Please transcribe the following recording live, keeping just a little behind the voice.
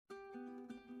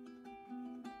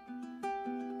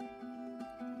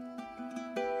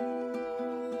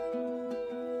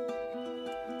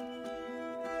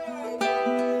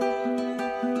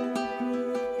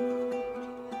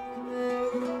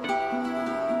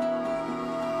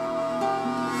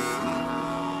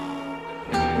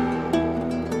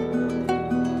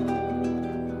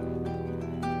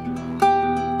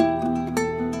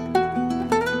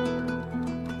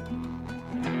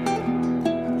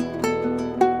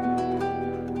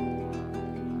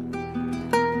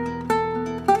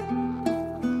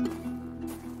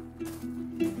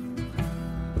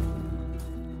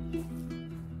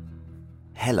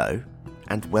Hello,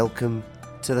 and welcome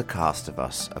to The Cast of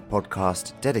Us, a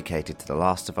podcast dedicated to The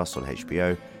Last of Us on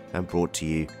HBO and brought to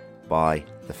you by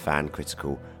the Fan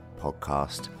Critical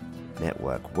Podcast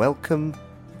Network. Welcome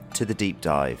to the deep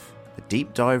dive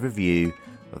review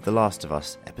of The Last of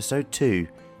Us, Episode 2,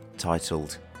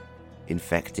 titled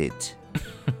Infected.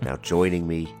 Now, joining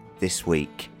me this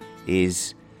week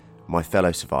is my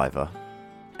fellow survivor,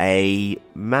 a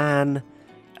man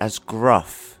as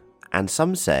gruff and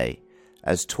some say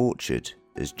as tortured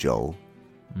as Joel.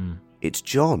 It's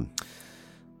John.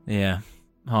 Yeah.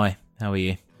 Hi, how are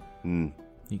you?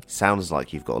 Sounds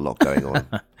like you've got a lot going on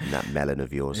in that melon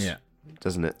of yours,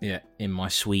 doesn't it? Yeah, in my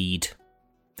Swede.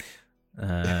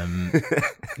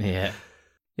 Yeah.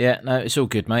 Yeah, no, it's all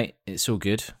good, mate. It's all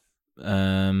good.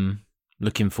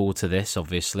 Looking forward to this,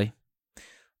 obviously.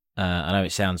 I know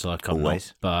it sounds like I'm Always.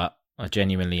 not, but I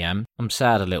genuinely am. I'm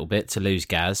sad a little bit to lose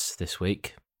Gaz this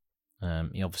week.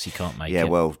 He obviously can't make it. Yeah,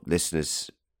 well,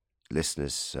 listeners, we've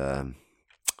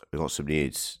got some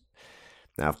news.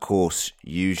 Now, of course,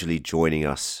 usually joining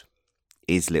us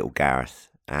is little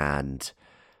Gareth, and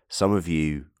some of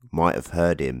you might have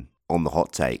heard him on the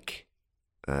hot take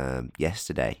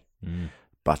yesterday.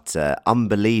 But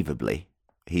unbelievably,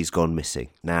 he's gone missing.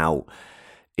 Now,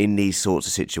 in these sorts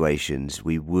of situations,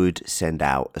 we would send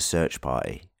out a search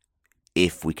party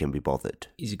if we can be bothered.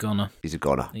 He's a goner. He's a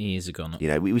goner. He is a goner. You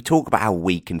know, we talk about how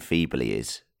weak and feeble he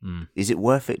is. Is it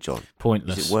worth it, John?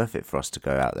 Pointless. Is it worth it for us to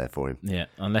go out there for him? Yeah,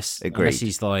 unless Agreed.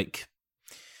 he's like,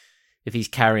 if he's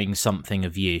carrying something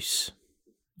of use,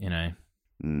 you know,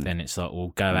 then it's like,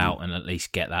 we'll go out and at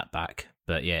least get that back.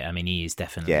 But yeah, I mean, he is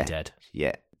definitely dead.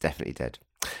 Yeah, definitely dead.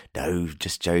 No,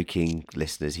 just joking,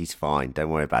 listeners. He's fine. Don't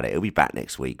worry about it. He'll be back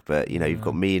next week. But, you know, you've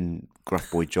got me and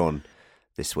Gruff Boy John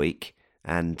this week.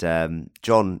 And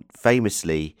John,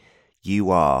 famously,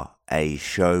 you are a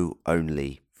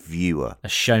show-only viewer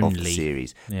of the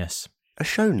series. Yes. A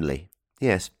shownly,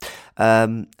 yes.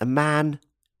 A man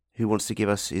who wants to give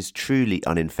us his truly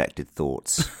uninfected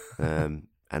thoughts and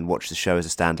watch the show as a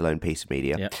standalone piece of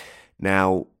media. Yep.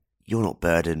 Now, you're not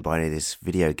burdened by any of this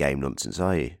video game nonsense,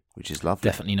 are you? Which is lovely.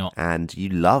 Definitely not. And you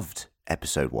loved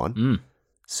episode 1.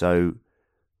 So,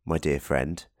 my dear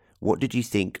friend, what did you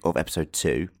think of episode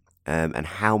 2? And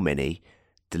how many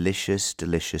delicious,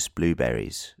 delicious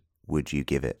blueberries would you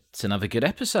give it? It's another good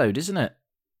episode, isn't it?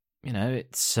 You know,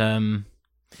 it's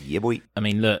Yeah, boy. I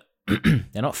mean, look, they're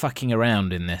not fucking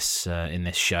around in this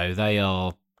show. They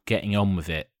are getting on with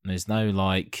it. There's no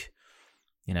like,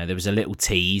 you know, there was a little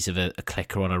tease of a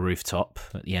clicker on a rooftop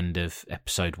at the end of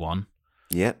episode 1.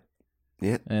 Yeah.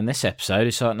 And this episode,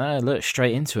 it's like, no, look,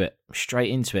 straight into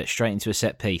a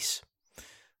set piece.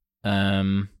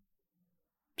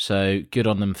 So good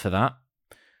on them for that.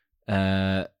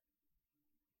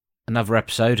 Another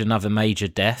episode, another major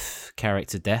death,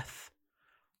 character death.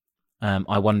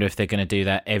 I wonder if they're going to do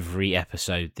that every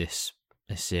episode this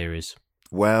series.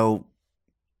 Well,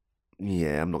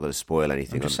 yeah, I'm not going to spoil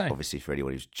anything, saying. For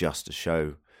anyone who's just a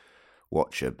show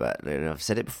watcher. But you know, I've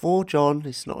said it before, John.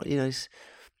 It's not, you know, it's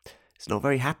not a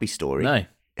very happy story. No,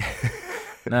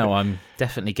 no, I'm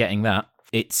definitely getting that.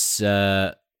 It's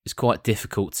quite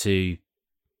difficult to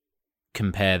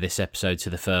compare this episode to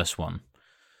the first one.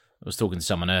 I was talking to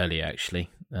someone earlier, actually,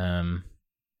 and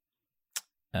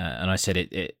I said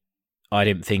it. I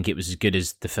didn't think it was as good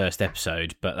as the first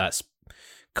episode, but that's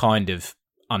kind of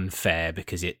unfair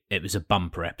because it was a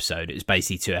bumper episode. It was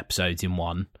basically 2 episodes in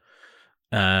one.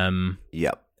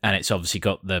 Yep. And it's obviously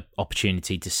got the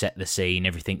opportunity to set the scene.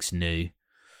 Everything's new.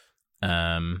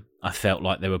 I felt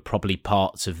like there were probably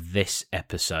parts of this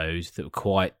episode that were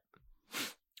quite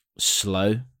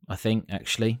slow, I think,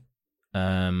 actually.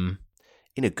 In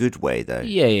a good way, though.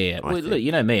 Yeah. Well, look,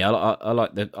 you know me. I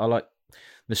like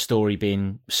the story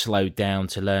being slowed down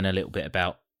to learn a little bit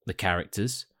about the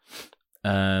characters.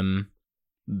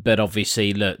 But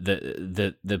obviously, look,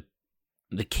 the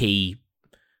key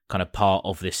kind of part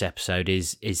of this episode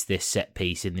is this set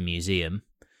piece in the museum.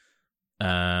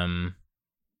 And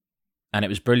it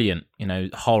was brilliant. You know,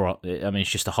 horror. I mean, it's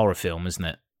just a horror film, isn't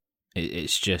it?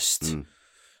 It's just,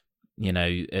 you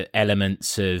know,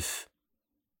 elements of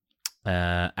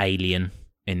Alien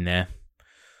in there.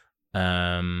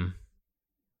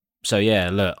 So yeah,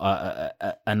 look,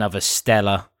 another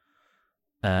stellar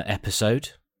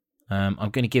episode. I'm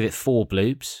going to give it 4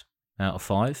 bloobs out of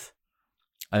 5.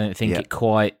 I don't think it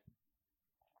quite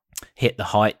hit the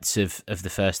heights of the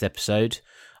first episode.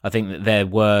 I think that there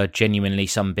were genuinely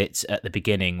some bits at the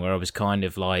beginning where I was kind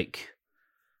of like,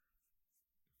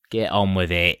 get on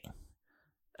with it.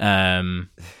 But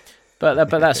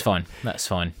that's fine. That's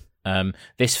fine.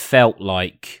 This felt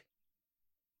like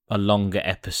a longer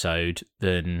episode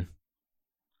than.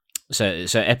 So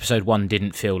episode 1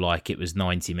 didn't feel like it was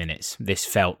 90 minutes. This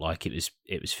felt like it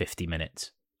was 50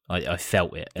 minutes. I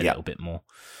felt it a little bit more.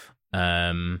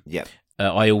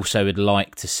 I also would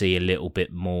like to see a little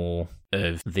bit more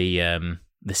of the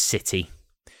city,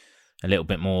 a little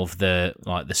bit more of the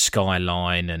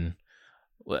skyline, and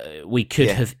we could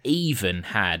have even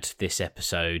had this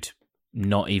episode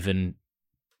not even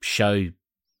show,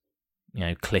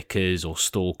 clickers or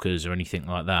stalkers or anything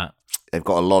like that. They've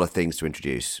got a lot of things to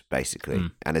introduce, basically,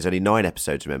 and there's only 9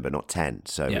 episodes, remember, not 10.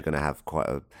 So we're going to have quite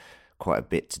a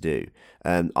bit to do.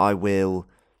 I will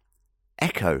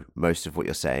echo most of what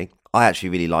you're saying. I actually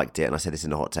really liked it, and I said this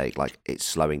in the hot take. Like, it's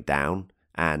slowing down,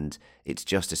 and it's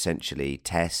just essentially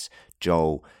Tess,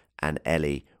 Joel, and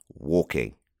Ellie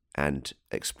walking and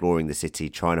exploring the city,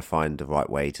 trying to find the right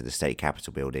way to the state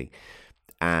capitol building,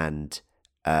 and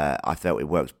I felt it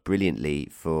worked brilliantly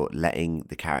for letting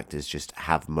the characters just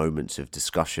have moments of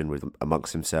discussion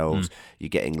amongst themselves. You're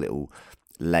getting little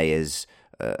layers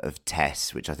of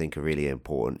Tess, which I think are really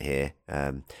important here.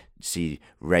 See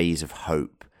rays of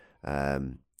hope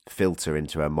filter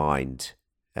into her mind,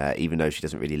 even though she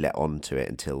doesn't really let on to it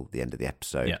until the end of the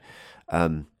episode.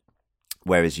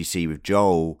 Whereas you see with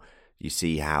Joel, you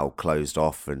see how closed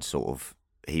off and sort of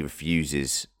he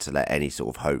refuses to let any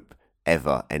sort of hope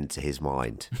ever enter his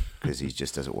mind because he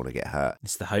just doesn't want to get hurt.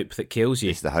 It's the hope that kills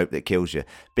you. It's the hope that kills you.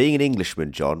 Being an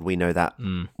Englishman, John, we know that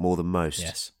more than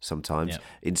most sometimes.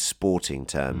 In sporting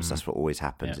terms, that's what always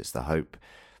happens. It's the hope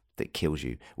that kills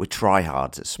you. We're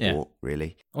tryhards at sport,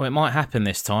 really. Well, it might happen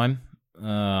this time.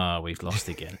 We've lost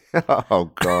again.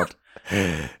 Oh, God.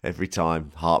 Every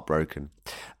time, heartbroken.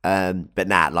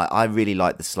 But I really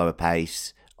like the slower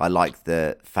pace. I like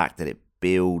the fact that it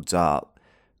builds up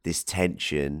this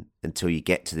tension until you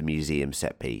get to the museum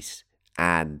set piece,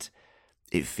 and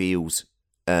it feels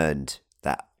earned.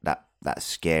 That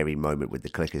scary moment with the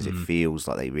clickers, it feels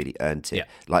like they really earned it.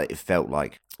 Like it felt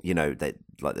like that,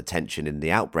 like the tension in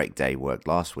the Outbreak Day worked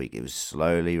last week. It was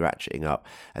slowly ratcheting up,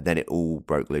 and then it all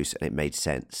broke loose, and it made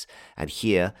sense. And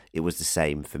here it was the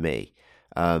same for me.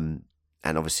 And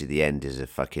obviously the end is a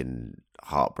fucking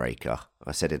heartbreaker.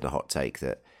 I said in the hot take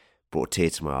that brought a tear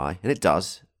to my eye, and it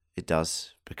does. It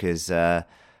does, because I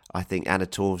think Anna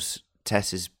Torv's Tess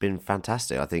has been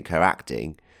fantastic. I think her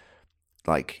acting,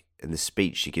 like in the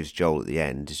speech she gives Joel at the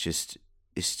end, it's just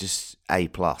A+.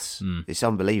 It's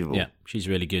unbelievable. Yeah, she's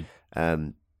really good.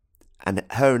 And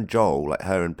her and Joel, like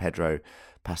her and Pedro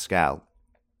Pascal,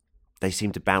 they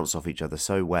seem to bounce off each other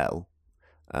so well.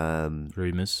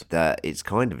 Rumours that it's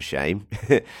kind of a shame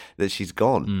that she's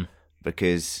gone,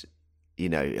 because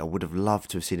I would have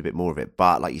loved to have seen a bit more of it.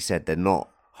 But like you said, they're not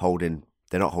holding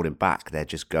back. They're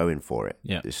just going for it.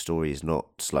 The story is not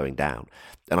slowing down,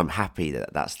 and I'm happy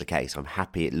that that's the case. I'm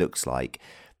happy it looks like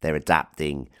they're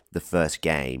adapting the first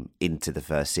game into the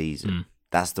first season.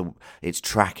 It's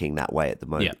tracking that way at the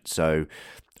moment. So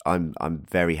I'm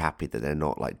very happy that they're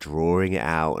not like drawing it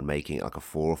out and making it like a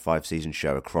 4 or 5 season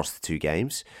show across the 2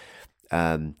 games.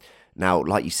 Now,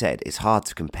 like you said, it's hard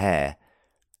to compare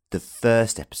the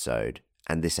first episode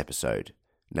and this episode.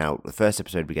 Now, the first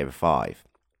episode we gave a 5.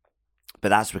 But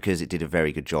that's because it did a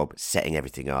very good job setting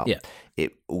everything up.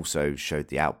 It also showed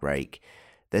the outbreak.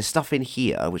 There's stuff in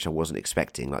here which I wasn't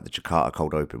expecting, like the Jakarta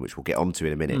cold open, which we'll get onto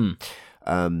in a minute.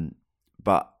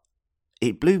 But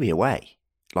it blew me away.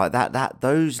 Like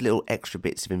those little extra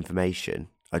bits of information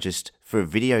are just, for a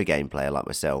video game player like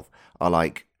myself, are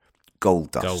like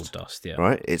gold dust. Gold dust, yeah.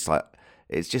 Right? It's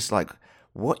just like,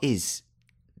 this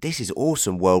is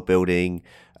awesome world building.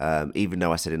 Even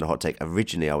though I said in the hot take,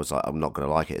 originally I was like, I'm not going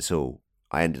to like it at all.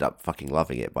 I ended up fucking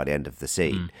loving it by the end of the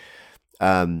scene.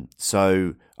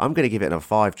 So I'm going to give it another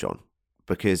 5, John,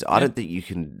 because I don't think you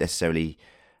can necessarily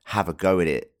have a go at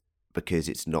it because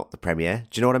it's not the premiere.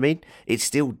 Do you know what I mean? It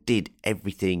still did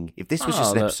everything. If this was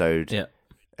just an episode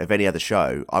of any other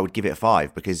show, I would give it a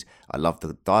 5 because I love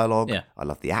the dialogue, I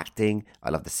love the acting, I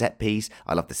love the set piece,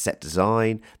 I love the set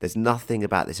design. There's nothing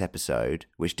about this episode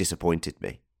which disappointed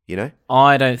me,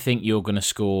 I don't think you're going to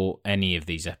score any of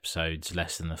these episodes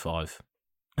less than the 5.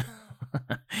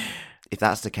 If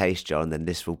that's the case, John, then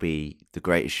this will be the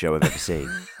greatest show I've ever seen,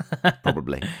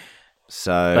 probably.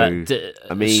 So,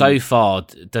 I mean, so far,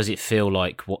 does it feel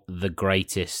like the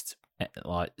greatest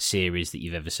series that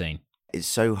you've ever seen? It's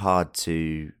so hard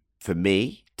for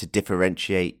me to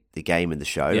differentiate the game and the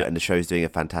show, and the show's doing a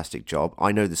fantastic job.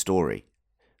 I know the story,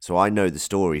 so I know the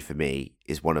story for me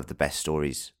is one of the best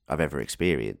stories I've ever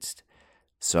experienced.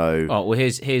 So,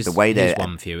 here's the way they're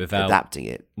one for you without adapting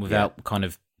it, without kind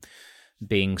of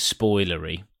being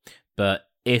spoilery, but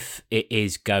if it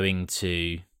is going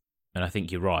to and I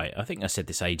think you're right. I think I said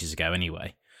this ages ago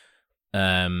anyway,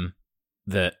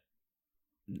 that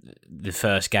the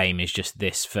first game is just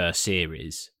this first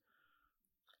series.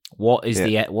 What's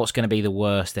going to be the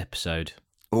worst episode?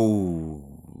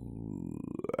 Oh,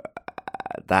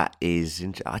 that is...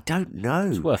 I don't know.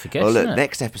 It's worth a guess, Well, look, isn't it?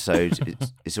 next episode,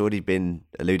 it's already been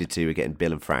alluded to. We're getting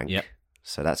Bill and Frank. Yep.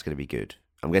 So that's going to be good.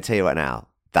 I'm going to tell you right now,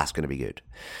 that's going to be good.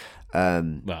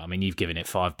 Well, I mean, you've given it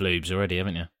 5 bloobs already,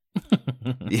 haven't you?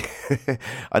 Yeah.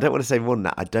 I don't want to say more than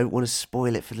that. I don't want to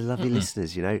spoil it for the lovely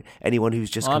listeners, you know? Anyone who's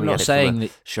just coming at it from a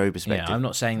show perspective. Yeah, I'm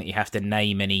not saying that you have to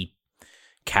name any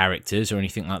characters or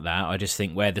anything like that. I just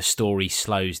think where the story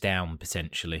slows down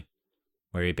potentially,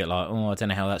 where you're a bit like, I don't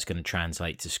know how that's going to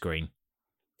translate to screen.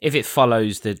 If it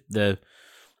follows the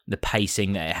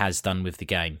pacing that it has done with the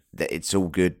game. It's all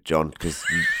good, John, because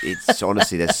it's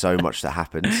honestly, there's so much that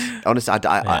happens. Honestly,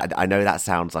 I know that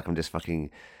sounds like I'm just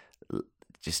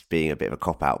just being a bit of a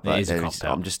cop-out, but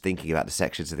I'm just thinking about the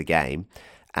sections of the game,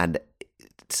 and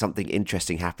something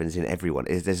interesting happens in everyone.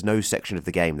 There's no section of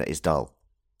the game that is dull.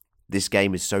 This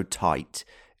game is so tight,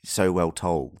 so well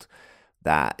told,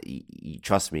 that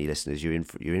trust me, listeners, you're in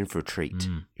for a treat.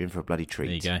 You're in for a bloody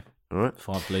treat. There you go. All right,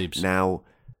 5 bloobs. Now,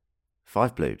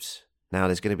 5 bloobs. Now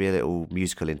there's going to be a little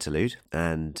musical interlude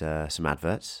and some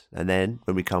adverts, and then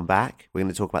when we come back, we're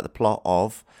going to talk about the plot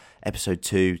of episode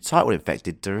 2, title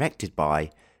Infected, directed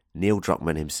by Neil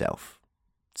Druckmann himself.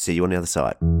 See you on the other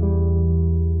side.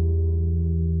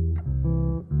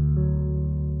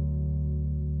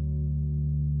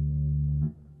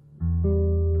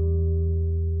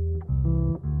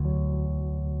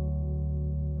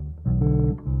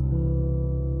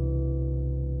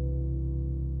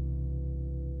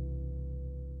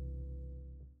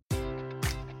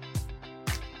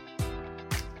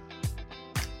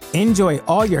 Enjoy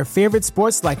all your favorite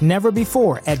sports like never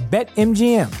before at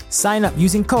BetMGM. Sign up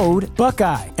using code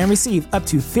Buckeye and receive up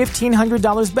to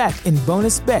 $1,500 back in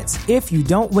bonus bets if you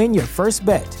don't win your first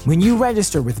bet. When you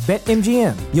register with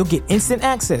BetMGM, you'll get instant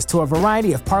access to a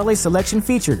variety of parlay selection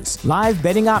features, live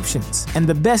betting options, and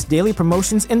the best daily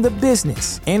promotions in the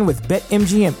business. And with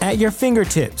BetMGM at your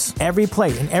fingertips, every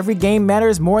play and every game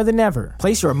matters more than ever.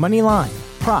 Place your money line,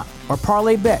 prop, or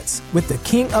parlay bets with the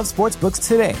king of sportsbooks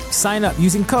today. Sign up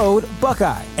using code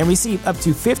Buckeye and receive up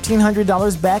to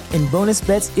 $1,500 back in bonus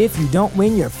bets if you don't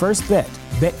win your first bet.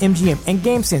 BetMGM and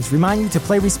GameSense remind you to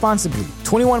play responsibly.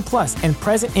 21 plus and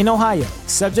present in Ohio,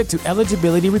 subject to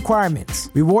eligibility requirements.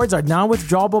 Rewards are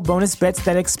non-withdrawable bonus bets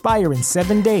that expire in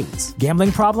 7 days.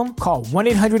 Gambling problem? Call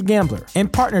 1-800-GAMBLER. In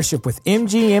partnership with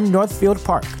MGM Northfield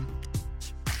Park.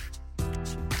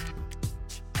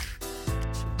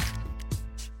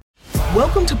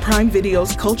 Welcome to Prime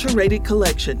Video's Culture-Rated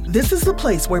Collection. This is the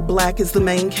place where Black is the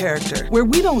main character, where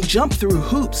we don't jump through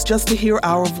hoops just to hear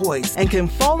our voice, and can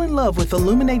fall in love with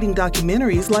illuminating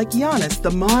documentaries like Giannis,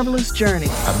 The Marvelous Journey.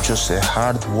 I'm just a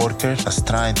hard worker that's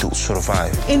trying to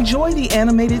survive. Enjoy the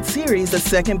animated series, The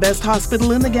Second Best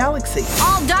Hospital in the Galaxy.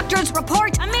 All doctors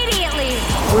report immediately!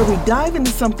 Where we dive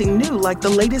into something new like the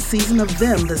latest season of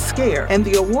Them, The Scare, and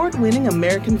the award-winning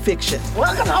American Fiction.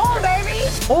 Welcome home, baby!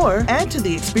 Or add to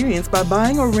the experience by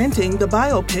buying or renting the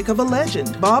biopic of a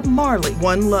legend, Bob Marley,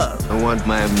 One Love. I want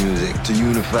my music to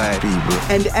unify people.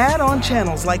 And add on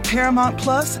channels like Paramount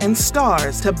Plus and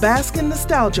Stars to bask in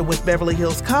nostalgia with Beverly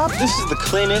Hills Cop. This is the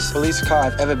cleanest police car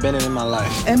I've ever been in my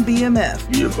life. And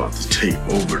BMF. You're about to take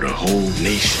over the whole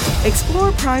nation.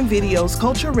 Explore Prime Video's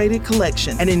Culture-Rated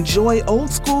Collection and enjoy old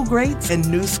school greats and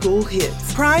new school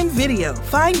hits. Prime Video.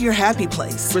 Find your happy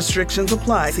place. Restrictions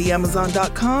apply. See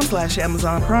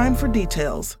Amazon.com/Amazon Prime for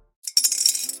details.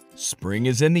 Spring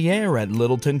is in the air at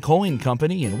Littleton Coin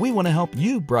Company, and we want to help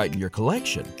you brighten your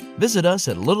collection. Visit us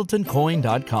at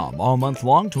littletoncoin.com all month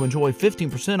long to enjoy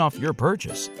 15% off your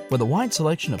purchase. With a wide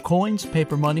selection of coins,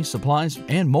 paper money, supplies,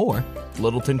 and more,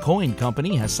 Littleton Coin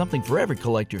Company has something for every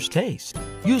collector's taste.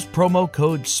 Use promo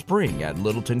code SPRING at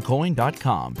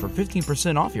littletoncoin.com for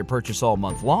 15% off your purchase all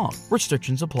month long.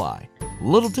 Restrictions apply.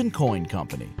 Littleton Coin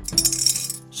Company.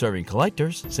 Serving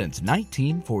collectors since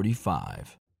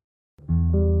 1945.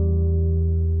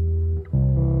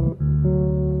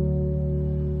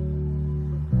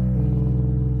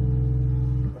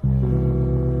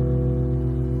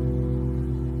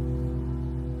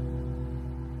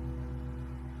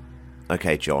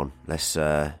 Okay, John, let's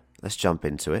jump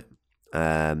into it.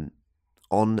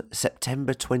 On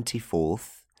September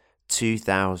 24th,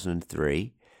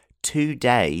 2003, 2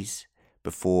 days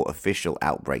before official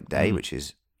Outbreak Day, which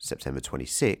is September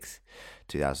 26th,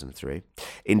 2003,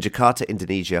 in Jakarta,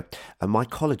 Indonesia, a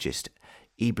mycologist,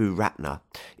 Ibu Ratna,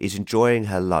 is enjoying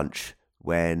her lunch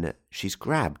when she's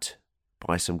grabbed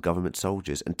by some government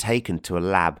soldiers and taken to a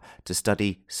lab to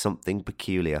study something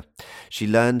peculiar. She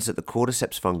learns that the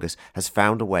cordyceps fungus has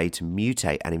found a way to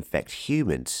mutate and infect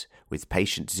humans, with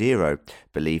patient 0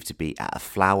 believed to be at a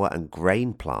flour and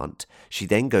grain plant. She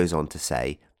then goes on to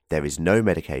say there is no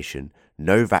medication,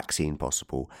 no vaccine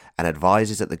possible, and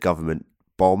advises that the government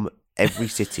bomb every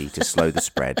city to slow the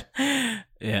spread.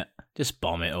 Yeah, just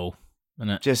bomb it all, isn't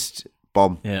it? Just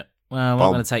bomb. Yeah. Well, I'm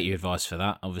not going to take your advice for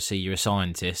that. Obviously, you're a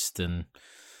scientist, and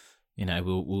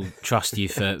we'll trust you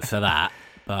for that.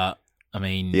 But I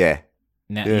mean,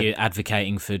 now you're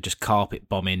advocating for just carpet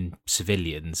bombing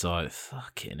civilians. Like,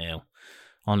 fucking hell.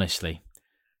 Honestly,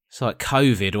 it's like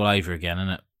COVID all over again, isn't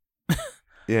it?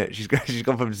 Yeah, she's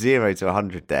gone from 0 to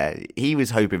 100 there. He was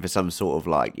hoping for some sort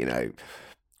of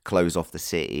close off the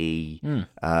city.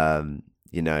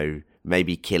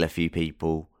 Maybe kill a few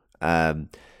people.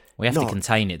 We have to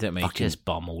contain it, don't we? Just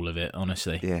bomb all of it,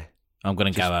 honestly. Yeah. I'm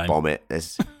going to go home. Bomb it.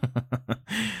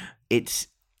 It's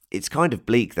kind of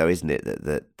bleak, though, isn't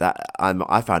it?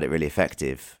 I found it really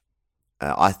effective.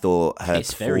 I thought her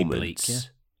performance... very bleak, yeah.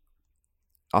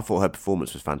 I thought her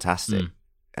performance was fantastic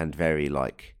and very,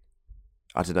 I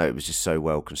don't know, it was just so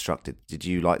well constructed. Did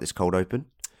you like this cold open?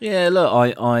 Yeah,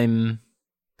 look,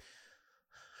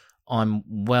 I'm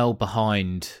well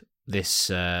behind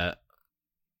this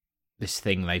this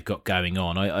thing they've got going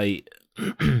on. I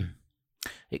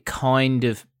it kind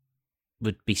of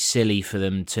would be silly for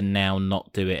them to now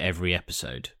not do it every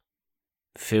episode.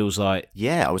 Feels like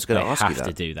I was going to ask you that. They have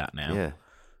to do that now. Yeah.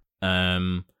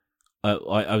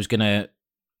 I was gonna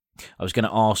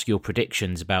ask your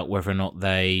predictions about whether or not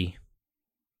they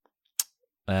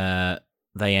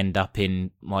end up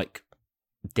in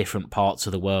different parts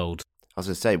of the world. I was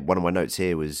going to say, one of my notes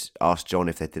here was ask John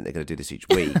if they think they're going to do this each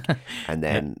week, and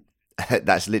then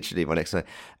that's literally my next note.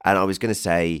 And I was going to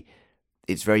say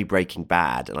it's very Breaking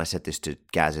Bad, and I said this to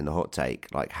Gaz in the hot take,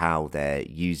 how they're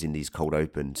using these cold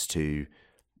opens to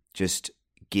just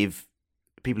give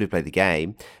people who play the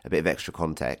game a bit of extra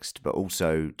context, but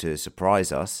also to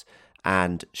surprise us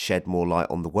and shed more light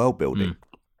on the world building,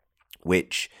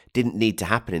 which didn't need to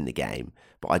happen in the game,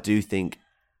 but I do think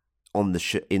in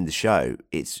the show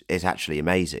it's actually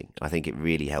amazing. I think it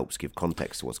really helps give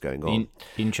context to what's going on.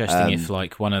 Interesting if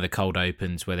one of the cold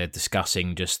opens where they're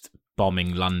discussing just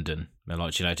bombing London,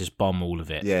 they're just bomb all of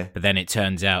it. Yeah. But then it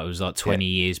turns out it was 20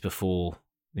 years before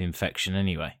the infection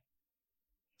anyway.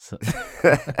 So,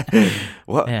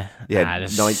 what? Yeah.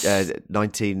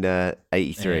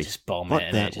 1983. Yeah, just bomb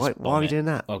it. Why are we doing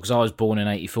that? Well, because I was born in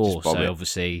 84, so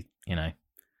obviously,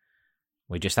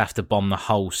 we just have to bomb the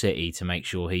whole city to make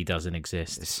sure he doesn't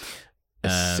exist.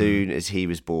 As soon as he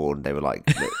was born, they were like,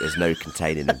 "There's no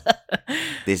containing him.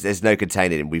 There's no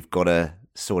containing him. We've got to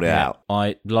sort it out."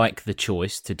 I like the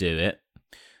choice to do it.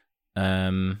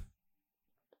 I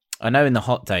know in the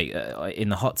hot take,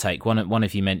 one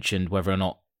of you mentioned whether or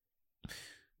not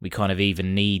we kind of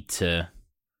even need to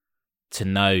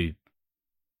know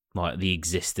the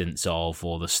existence of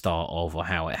or the start of or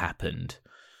how it happened.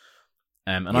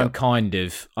 And I'm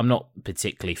not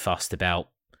particularly fussed about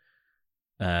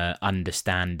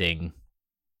understanding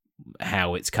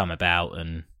how it's come about,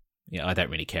 and I don't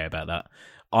really care about that.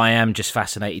 I am just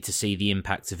fascinated to see the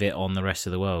impact of it on the rest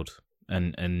of the world,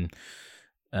 and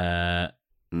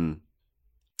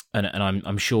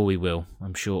I'm sure we will.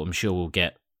 I'm sure we'll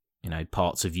get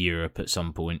parts of Europe at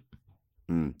some point.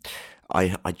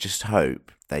 I just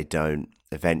hope they don't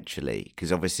eventually, because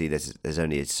obviously there's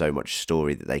only so much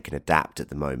story that they can adapt at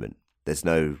the moment. There's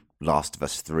no Last of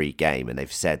Us 3 game, and they've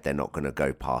said they're not going to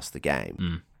go past the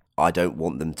game. I don't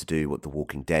want them to do what The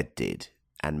Walking Dead did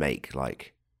and make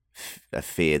a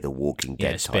Fear the Walking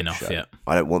Dead type spin-off, show. Yeah.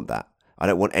 I don't want that. I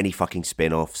don't want any fucking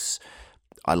spin-offs.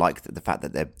 I like the fact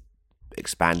that they're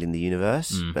expanding the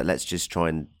universe, but let's just try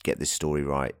and get this story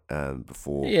right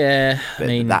before. Yeah, I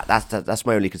mean that's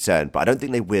my only concern. But I don't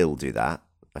think they will do that.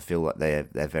 I feel like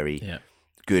they're very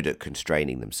good at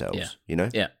constraining themselves.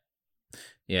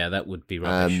 Yeah, that would be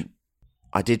rubbish.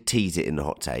 I did tease it in the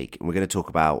hot take, and we're going to talk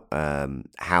about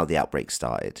how the outbreak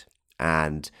started,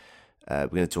 and we're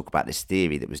going to talk about this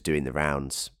theory that was doing the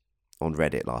rounds on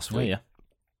Reddit last week.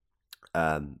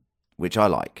 Which I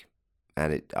like.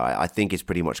 And I think it's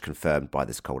pretty much confirmed by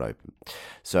this cold open.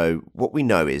 So what we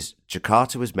know is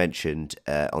Jakarta was mentioned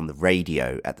on the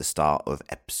radio at the start of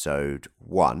episode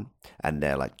 1. And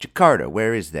they're like, Jakarta,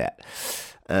 where is that?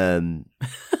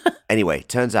 Anyway,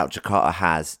 turns out Jakarta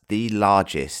has the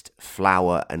largest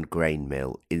flour and grain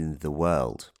mill in the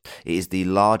world. It is the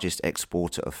largest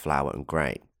exporter of flour and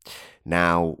grain.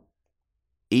 Now,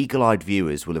 eagle-eyed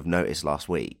viewers will have noticed last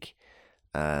week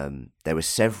there were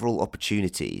several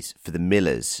opportunities for the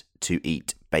millers to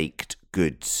eat baked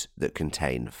goods that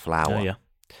contain flour. Oh, yeah.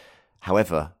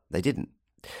 However, they didn't.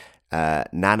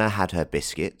 Nana had her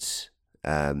biscuits,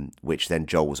 which then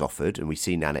Joel was offered, and we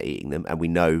see Nana eating them, and we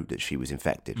know that she was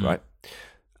infected, right?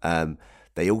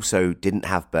 They also didn't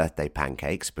have birthday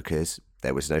pancakes because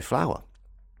there was no flour.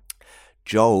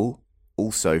 Joel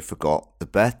also forgot the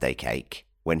birthday cake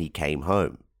when he came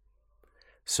home.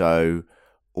 So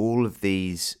all of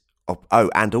these...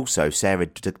 and also Sarah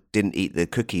didn't eat the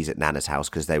cookies at Nana's house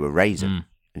because they were raisin,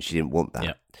 and she didn't want that.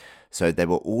 Yep. So there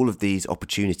were all of these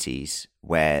opportunities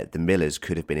where the Millers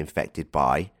could have been infected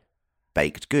by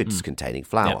baked goods containing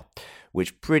flour,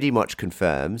 which pretty much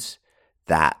confirms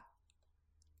that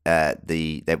even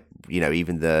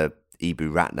the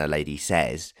Ibu Ratner lady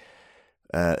says,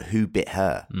 who bit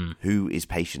her? Who is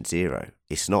patient zero?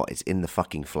 It's not. It's in the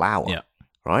fucking flour,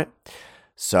 right?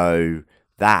 So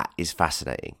that is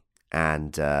fascinating,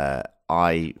 and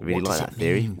I really like that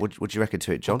theory. What do you reckon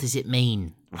to it, John? What does it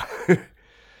mean?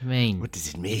 What does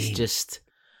it mean? It's just,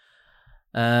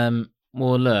 well,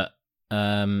 look,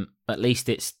 at least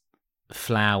it's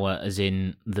flour, as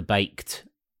in the baked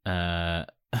flour,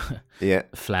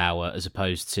 as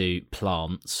opposed to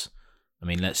plants. I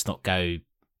mean, let's not go,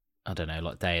 I don't know,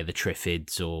 like Day of the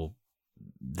Triffids or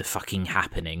The Fucking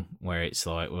Happening, where it's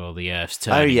like, well, the Earth's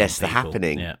turning. Oh yes, The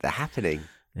Happening. Yeah. The Happening.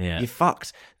 Yeah, you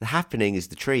fucked. The Happening is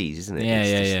the trees, isn't it? Yeah,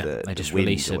 it's yeah. They just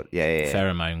release a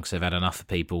pheromone because they've had enough of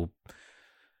people,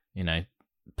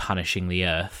 punishing the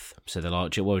Earth. So they're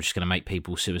like, well, we're just going to make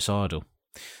people suicidal.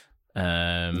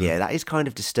 Yeah, that is kind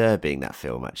of disturbing, that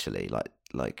film, actually.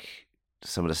 Like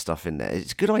some of the stuff in there.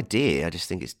 It's a good idea. I just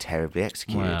think it's terribly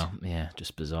executed. Well, yeah,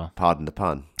 just bizarre. Pardon the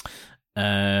pun.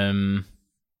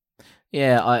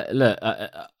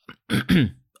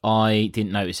 I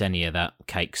didn't notice any of that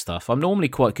cake stuff. I'm normally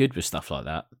quite good with stuff like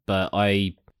that, but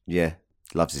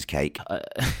loves his cake.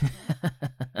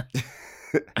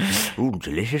 Ooh,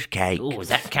 delicious cake. Oh, was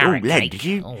that carrot Len, cake? Did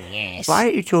you? Oh, yes. Why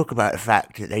don't you talk about the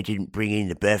fact that they didn't bring in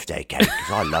the birthday cake?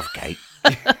 Because I love cake.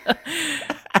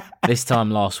 This time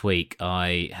last week,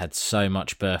 I had so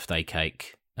much birthday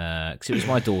cake because it was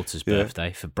my daughter's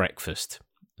birthday for breakfast.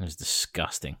 It was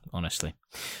disgusting, honestly.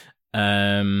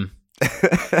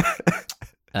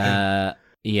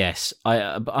 Yes,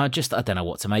 I don't know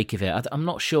what to make of it. I'm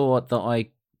not sure that I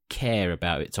care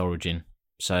about its origin.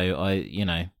 So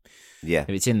if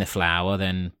it's in the flour,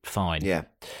 then fine. Yeah,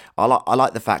 I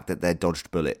like the fact that they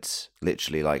dodged bullets.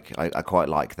 Literally, like I quite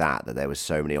like that there was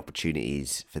so many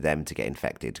opportunities for them to get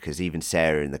infected. Because even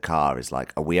Sarah in the car is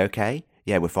like, "Are we okay?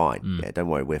 Yeah, we're fine. Yeah, don't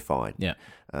worry, we're fine." Yeah.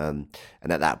 And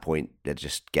at that point, they're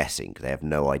just guessing. They have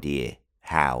no idea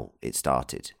how it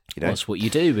started. That's what you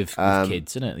do with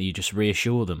kids, isn't it? You just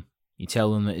reassure them. You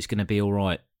tell them that it's going to be all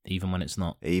right, even when it's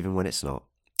not. Even when it's not.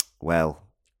 Well,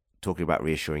 talking about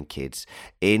reassuring kids,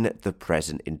 in the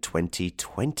present, in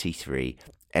 2023,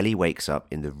 Ellie wakes up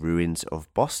in the ruins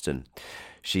of Boston.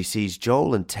 She sees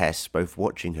Joel and Tess both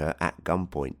watching her at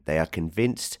gunpoint. They are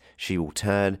convinced she will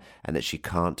turn and that she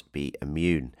can't be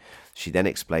immune. She then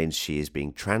explains she is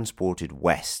being transported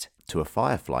west to a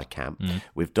Firefly camp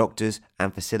with doctors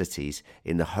and facilities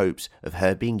in the hopes of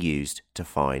her being used to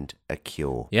find a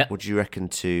cure. Yeah. What do you reckon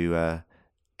to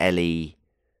Ellie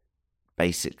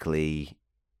basically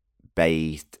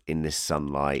bathed in this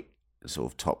sunlight,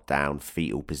 sort of top-down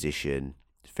fetal position,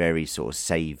 very sort of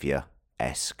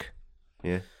saviour-esque?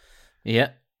 Yeah. Yeah.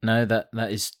 No, that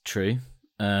is true.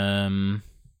 I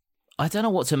don't know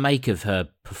what to make of her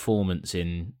performance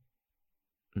in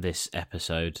this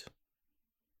episode.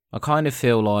 I kind of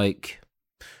feel like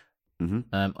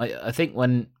I think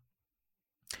once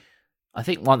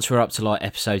we're up to like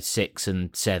episode 6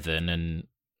 and 7,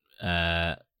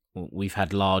 and we've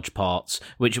had large parts,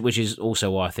 which is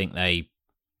also why I think they,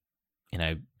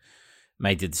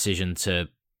 made the decision to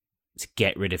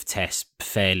get rid of Tess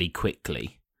fairly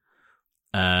quickly.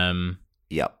 Yep.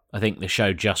 I think the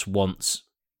show just wants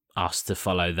us to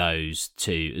follow those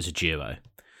two as a duo.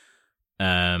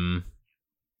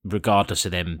 Regardless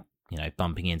of them,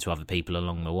 bumping into other people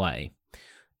along the way.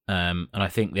 And I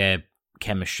think their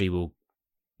chemistry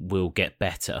will get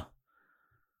better.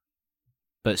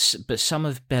 But some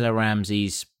of Bella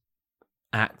Ramsey's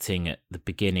acting at the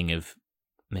beginning of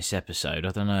this episode, I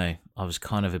don't know, I was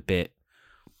kind of a bit...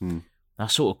 I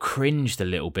sort of cringed a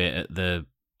little bit at the...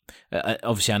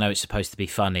 obviously, I know it's supposed to be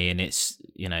funny, and it's,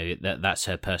 that's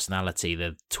her personality,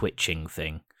 the twitching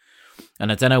thing.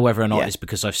 And I don't know whether or not it's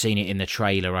because I've seen it in the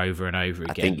trailer over and over again.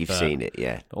 I think you've seen it,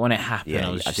 yeah. But when it happened, I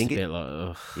was just a bit like,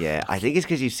 ugh. Yeah, I think it's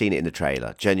because you've seen it in the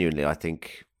trailer. Genuinely, I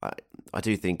think... I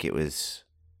do think it was...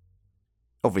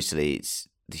 Obviously,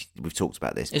 we've talked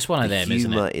about this. It's one of them,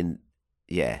 isn't it?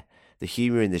 the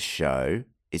humour in this show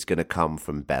is going to come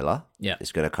from Bella. Yeah.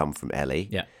 It's going to come from Ellie.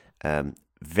 Yeah.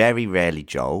 Very rarely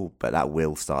Joel, but that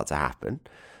will start to happen.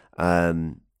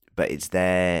 But it's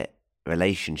their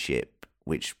relationship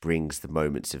which brings the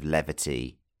moments of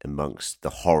levity amongst the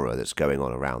horror that's going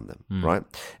on around them, right?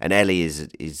 And Ellie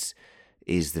is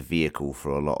the vehicle for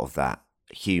a lot of that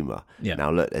humour. Yeah. Now,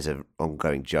 look, there's an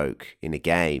ongoing joke in a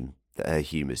game that her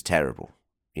humour's terrible.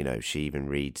 You know, she even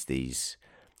reads these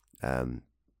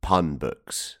pun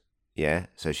books. Yeah,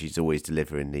 so she's always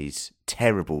delivering these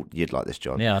terrible. You'd like this,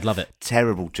 John? Yeah, I'd love it.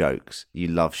 Terrible jokes. You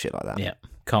love shit like that. Yeah,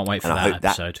 can't wait for And I that hope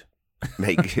that episode.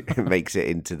 makes it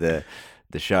into the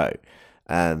show.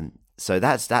 So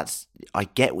that's. I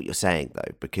get what you're saying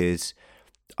though, because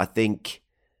I think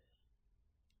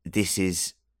this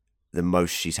is the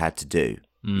most she's had to do.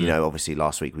 You know, obviously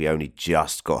last week we only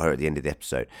just got her at the end of the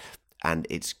episode, and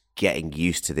it's getting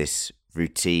used to this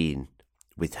routine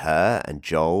with her and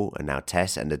Joel and now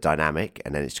Tess and the dynamic,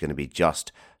 and then it's going to be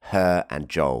just her and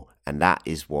Joel, and that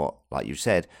is what, like you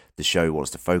said, the show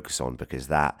wants to focus on, because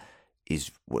that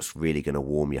is what's really going to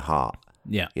warm your heart.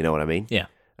 Yeah. You know what I mean? Yeah.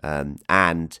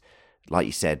 And like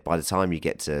you said, by the time you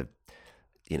get to,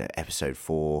 you know, episode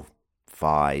 4,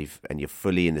 5, and you're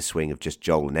fully in the swing of just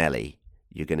Joel and Ellie,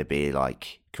 you're going to be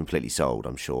like completely sold,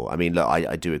 I'm sure. I mean, look,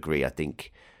 I do agree. I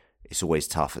think it's always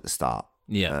tough at the start.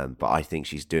 Yeah. But I think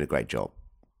she's doing a great job.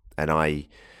 And I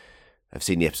have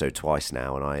seen the episode twice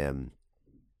now, and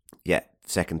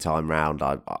second time round,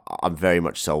 I'm very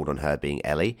much sold on her being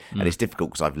Ellie. And it's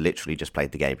difficult because I've literally just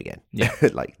played the game again. Yeah.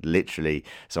 Like literally.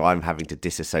 So I'm having to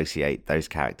disassociate those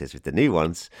characters with the new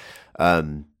ones.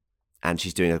 And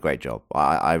she's doing a great job.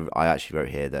 I actually wrote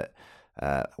here that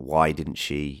why didn't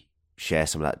she share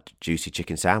some of that juicy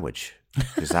chicken sandwich?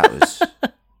 Because that was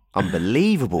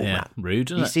unbelievable, Yeah. man. Rude,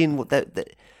 isn't You it? seen what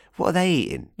are they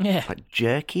eating? Yeah. Like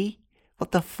jerky?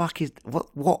 What the fuck is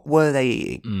what were they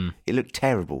eating? It looked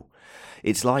terrible.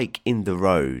 It's like In the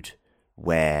Road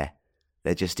where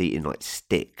they're just eating like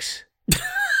sticks.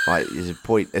 Like there's a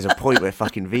point where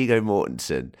fucking Viggo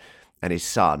Mortensen and his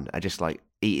son are just like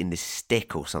eating this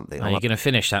stick or something. Are you going to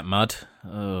finish that mud?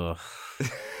 Oh.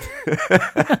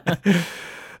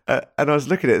 And I was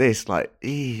looking at this like,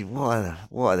 what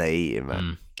are they eating,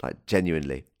 man? Like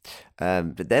genuinely.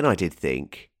 But then I did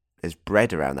think there's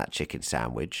bread around that chicken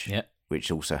sandwich, which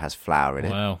also has flour in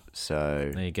it. Wow. So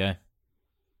There you go.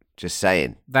 just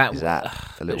saying, is that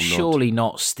a little nod? Surely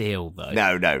not steel, though.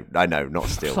 No, I know, not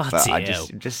still. But Bloody I hell.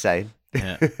 just saying.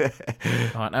 Yeah.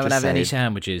 Right, no one have any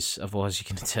sandwiches, otherwise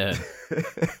you're going to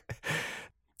turn.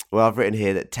 Well, I've written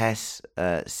here that Tess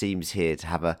seems here to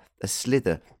have a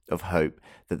slither of hope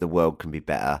that the world can be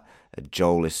better.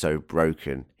 Joel is so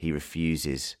broken, he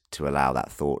refuses to allow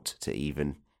that thought to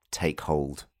even take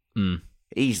hold.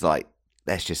 He's like,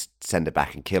 let's just send her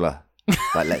back and kill her.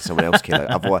 Like, let someone else kill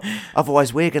her.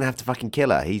 Otherwise, we're going to have to fucking kill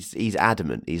her. He's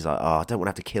adamant. He's like, I don't want to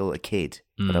have to kill a kid.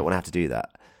 I don't want to have to do that.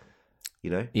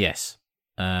 You know? Yes.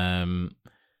 And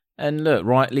look,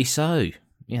 rightly so.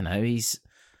 You know, he's...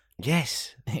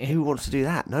 Yes. Who wants to do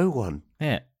that? No one.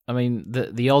 Yeah. I mean,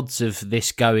 the odds of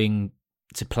this going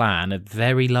to plan are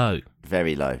very low.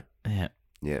 Very low. Yeah.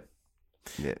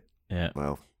 Yeah.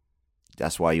 Well,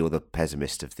 that's why you're the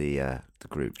pessimist of the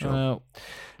group, John. Well,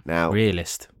 now,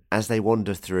 realist. As they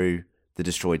wander through the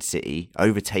destroyed city,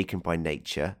 overtaken by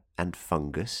nature and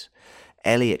fungus,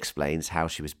 Ellie explains how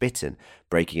she was bitten,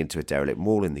 breaking into a derelict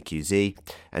mall in the QZ,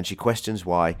 and she questions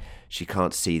why she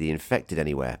can't see the infected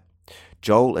anywhere.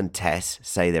 Joel and Tess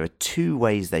say there are two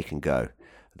ways they can go,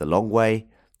 the long way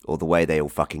or the way they all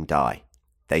fucking die.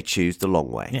 They choose the long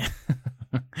way. Yeah.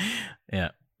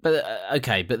 Yeah. But,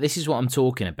 okay, but this is what I'm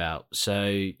talking about. So,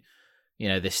 you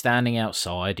know, they're standing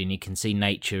outside and you can see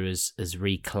nature has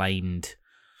reclaimed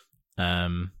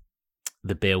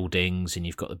the buildings, and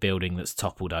you've got the building that's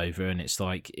toppled over, and it's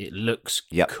like, it looks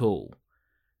cool.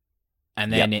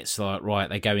 And then it's like, right,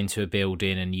 they go into a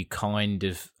building and you kind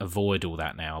of avoid all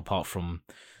that now, apart from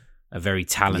a very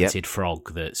talented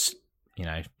frog that's, you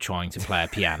know, trying to play a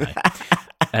piano.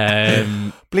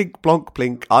 Blink, blonk,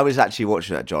 blink. I was actually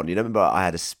watching that, John. You remember I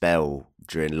had a spell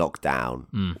during lockdown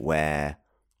where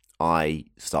I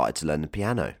started to learn the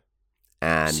piano.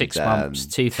 And 6 months,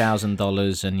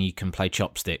 $2,000, and you can play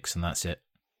chopsticks, and that's it.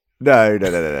 No. Do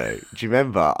you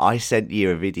remember I sent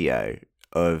you a video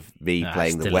of me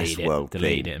playing the Westworld theme?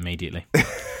 Delete it immediately.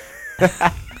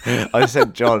 I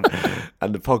sent John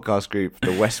and the podcast group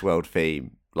the Westworld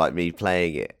theme, like me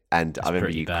playing it, and I remember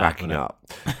you cracking up.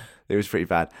 It was pretty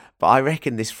bad. But I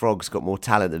reckon this frog's got more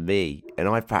talent than me, and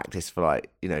I practiced for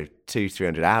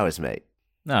 200-300 hours, mate.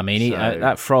 No, I mean,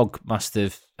 that frog must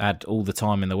have had all the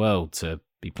time in the world to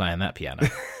be playing that piano.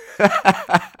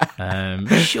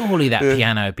 Surely that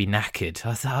piano would be knackered.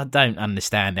 I don't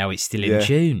understand how it's still in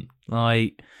tune.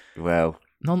 Like, well,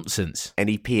 nonsense.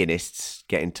 Any pianists,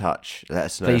 get in touch. Let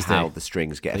us know Please how do. the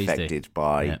strings get Please affected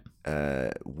by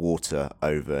water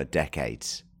over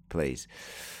decades, please.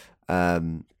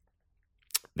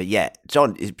 But yeah,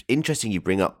 John, it's interesting you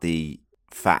bring up the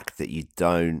fact that you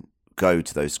don't go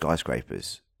to those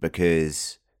skyscrapers,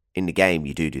 because in the game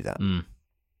you do that.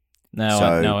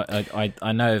 No,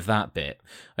 I know of that bit.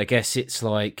 I guess it's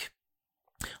like,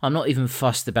 I'm not even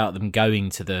fussed about them going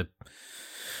to the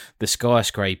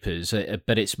skyscrapers,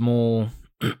 but it's more,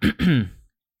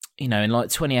 in like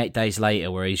 28 Days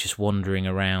Later, where he's just wandering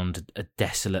around a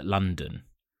desolate London.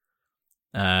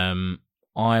 I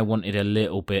wanted a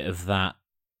little bit of that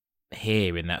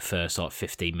here in that first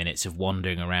 15 minutes of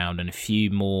wandering around, and a few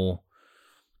more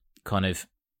kind of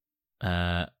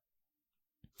I'm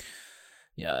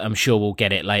sure we'll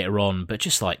get it later on, but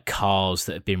just like cars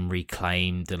that have been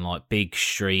reclaimed and like big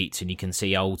streets, and you can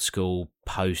see old school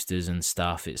posters and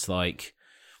stuff. It's like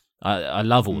I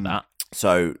love all that.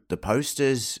 So the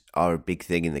posters are a big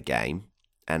thing in the game,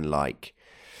 and like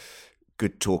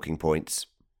good talking points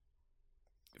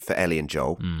for Ellie and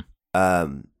Joel.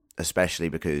 Especially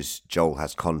because Joel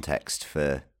has context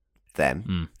for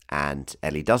them and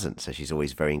Ellie doesn't, so she's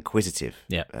always very inquisitive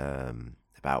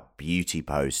about beauty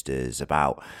posters,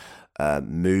 about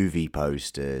movie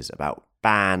posters, about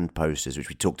band posters, which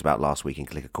we talked about last week in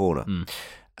Clicker Corner.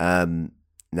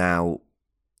 Now,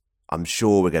 I'm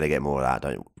sure we're going to get more of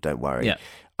that. Don't worry. Yeah.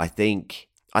 I think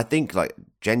like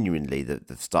genuinely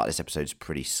the start of this episode is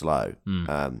pretty slow.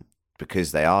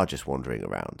 Because they are just wandering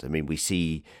around. I mean, we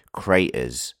see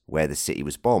craters where the city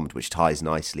was bombed, which ties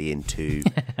nicely into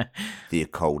the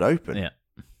cold open. Yeah.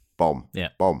 Bomb. Yeah.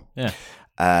 Bomb. Yeah.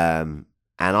 And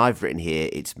I've written here,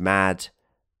 it's mad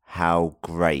how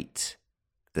great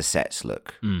the sets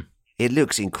look. It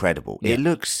looks incredible. Yeah. It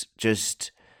looks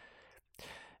just...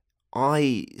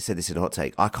 I said this in a hot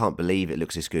take. I can't believe it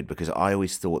looks this good, because I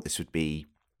always thought this would be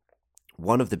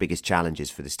one of the biggest challenges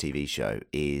for this TV show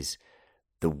is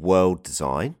the world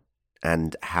design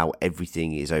and how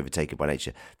everything is overtaken by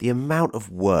nature. The amount of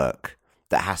work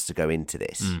that has to go into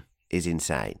this is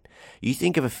insane. You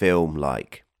think of a film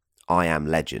like I Am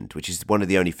Legend, which is one of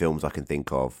the only films I can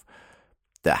think of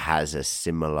that has a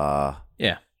similar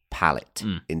palette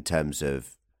in terms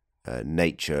of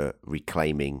nature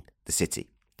reclaiming the city.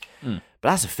 But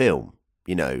that's a film,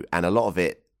 and a lot of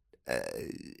it,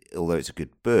 although it's a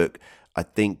good book, I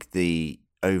think the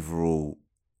overall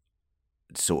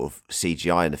sort of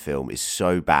CGI in the film is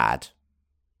so bad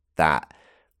that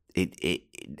I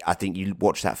think you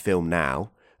watch that film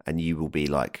now and you will be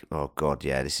like, oh god,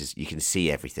 yeah, you can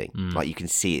see everything. Like, you can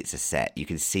see it's a set, you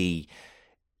can see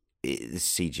the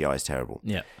CGI is terrible.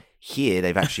 Yeah. Here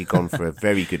they've actually gone for a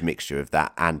very good mixture of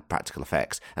that and practical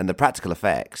effects, and the practical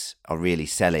effects are really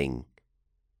selling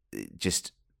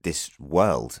just this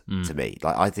world to me.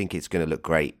 Like, I think it's going to look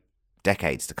great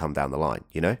decades to come down the line,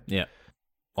 Yeah.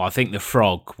 Well, I think the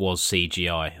frog was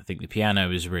CGI. I think the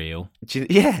piano is real. Do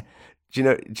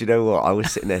you know what? I was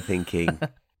sitting there thinking,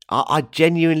 I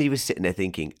genuinely was sitting there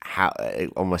thinking, how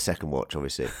on my second watch,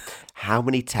 obviously, how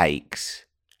many takes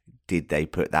did they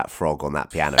put that frog on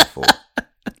that piano for?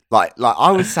 like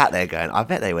I was sat there going, I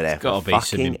bet they were there for Got to be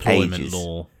fucking some employment ages.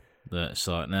 law that's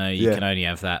like, no, you can only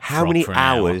have that. How frog many for an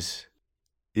hours?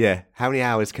 Yeah, how many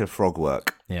hours can a frog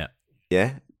work? Yeah.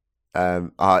 Yeah.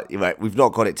 We've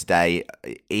not got it today.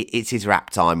 It's his rap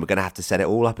time. We're going to have to set it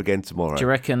all up again tomorrow. Do you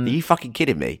reckon? Are you fucking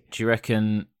kidding me? Do you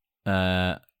reckon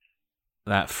that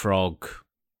frog,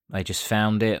 they just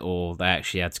found it, or they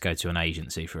actually had to go to an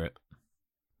agency for it?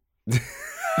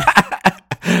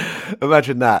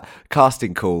 Imagine that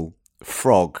casting call.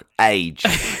 Frog, age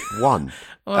 1.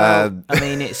 Well, I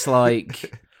mean, it's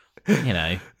like,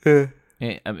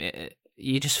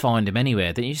 you just find them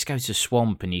anywhere. Then you just go to a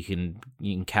swamp and you can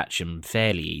catch them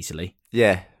fairly easily.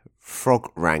 Yeah,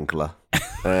 frog wrangler.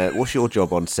 What's your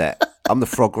job on set? I'm the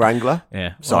frog wrangler. Yeah,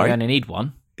 well, sorry, I only need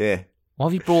one. Yeah. Why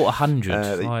have you brought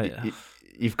 100?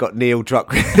 You've got Neil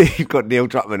Druckmann. You've got Neil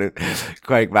Druckmann and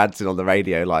Craig Manson on the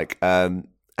radio. Like,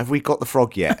 have we got the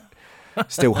frog yet?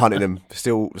 Still hunting them.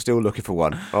 Still looking for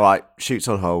one. All right, shoots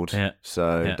on hold. Yeah.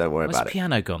 So don't worry about it. it.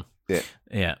 Piano gone. Yeah.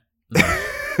 Yeah.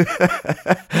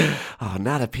 Oh,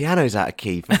 now the piano's out of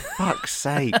key. For fuck's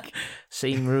sake.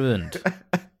 Scene ruined.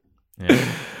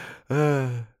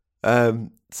 Yeah.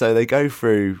 So they go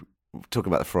through,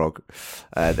 talking about the frog,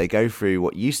 they go through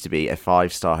what used to be a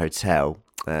 5-star hotel,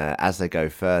 as they go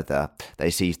further, they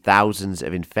see thousands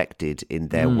of infected in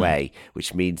their way,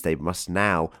 which means they must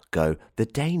now go the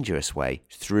dangerous way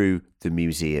through the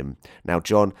museum. Now,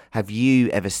 John, have you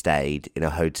ever stayed in a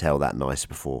hotel that nice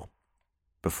before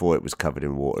it was covered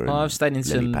in water? I've stayed in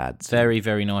some pads very,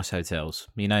 very nice hotels.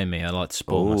 You know me, I like to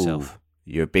spoil myself.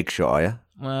 You're a big shot, are you?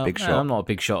 Well, big no, shot. I'm not a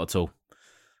big shot at all.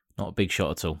 Not a big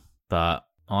shot at all. But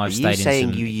I've Are stayed in some... you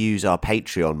saying you use our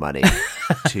Patreon money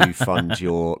to fund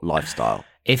your lifestyle?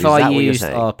 If I used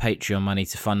our Patreon money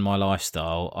to fund my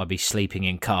lifestyle, I'd be sleeping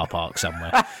in car park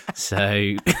somewhere.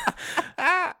 So,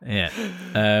 yeah.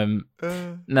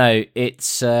 No,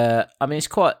 it's... I mean, it's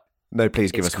quite... No,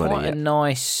 please give us money. It's quite a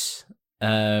nice...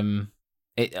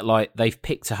 like they've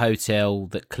picked a hotel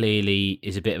that clearly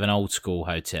is a bit of an old school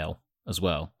hotel as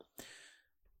well.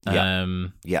 Yeah.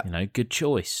 You know, good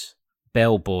choice.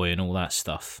 Bellboy and all that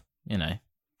stuff. You know,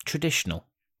 traditional.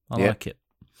 I like it.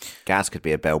 Gaz could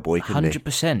be a bellboy, couldn't he?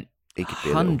 100%. He could be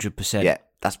 100%. Yeah,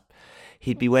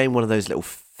 he'd be wearing one of those little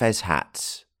fez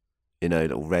hats, you know,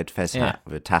 little red fez hat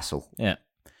with a tassel. Yeah.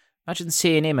 Imagine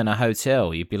seeing him in a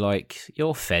hotel. You'd be like,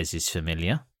 your fez is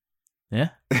familiar. Yeah.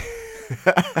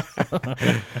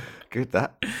 Good,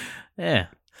 that. Yeah.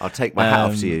 I'll take my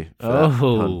hat off to you for that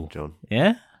pun, John.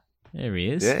 Yeah? There he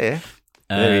is. Yeah.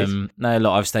 There he is. No,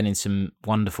 look, I've stayed in some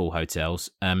wonderful hotels.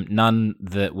 None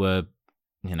that were,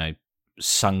 you know,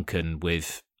 sunken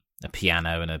with a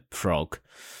piano and a frog.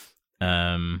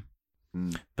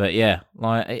 But yeah,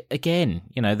 like again,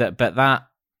 you know, that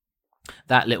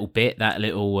little bit, that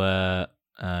little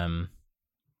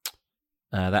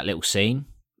scene,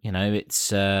 you know,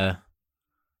 it's I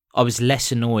was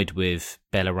less annoyed with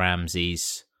Bella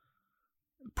Ramsey's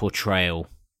portrayal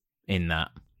in that,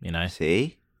 you know.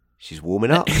 See? She's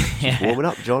warming up. She's warming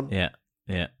up, John. Yeah.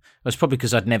 Well, it's probably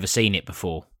because I'd never seen it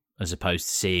before, as opposed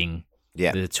to seeing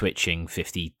the twitching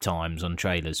 50 times on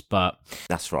trailers. But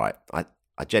that's right. I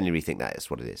genuinely think that is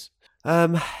what it is.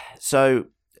 So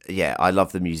yeah, I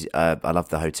love the music. I love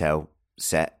the hotel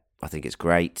set. I think it's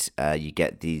great. You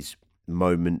get these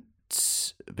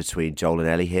moments between Joel and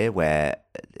Ellie here, where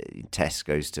Tess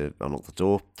goes to unlock the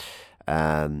door,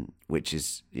 which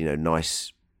is, you know,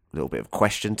 nice little bit of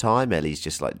question time. Ellie's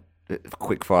just like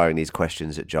quick firing these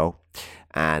questions at Joel,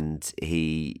 and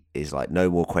he is like, "No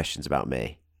more questions about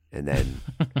me." And then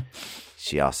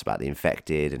she asks about the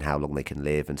infected and how long they can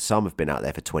live, and some have been out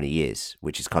there for 20 years,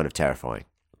 which is kind of terrifying.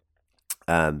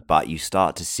 But you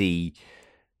start to see,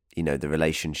 you know, the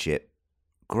relationship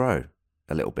grow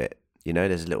a little bit. You know,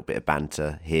 there's a little bit of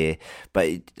banter here. But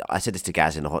I said this to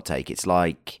Gaz in a hot take. It's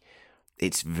like,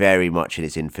 it's very much in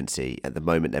its infancy. At the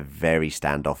moment, they're very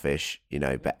standoffish, you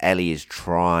know, but Ellie is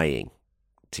trying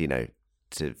to, you know,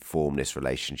 to form this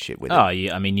relationship with him. Oh,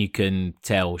 yeah, I mean, you can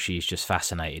tell she's just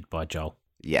fascinated by Joel.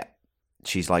 Yeah.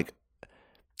 She's like,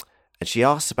 and she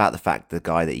asks about the fact the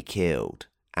guy that he killed,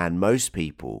 and most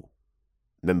people,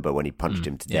 remember when he punched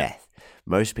him to death,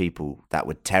 most people, that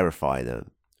would terrify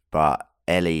them, but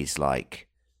Ellie's like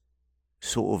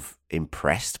sort of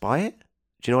impressed by it.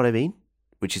 Do you know what I mean?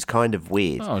 Which is kind of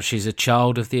weird. Oh, she's a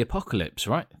child of the apocalypse,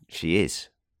 right? She is,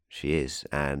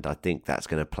 and I think that's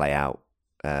going to play out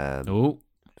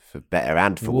for better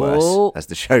and for worse as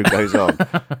the show goes on.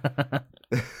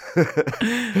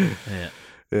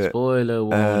 Yeah. Spoiler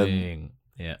warning.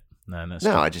 Yeah. No,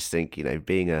 I just think, you know,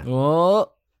 being a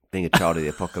child of the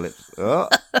apocalypse.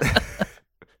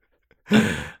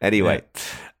 Anyway,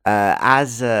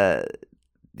 as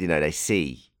you know, they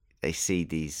see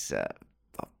these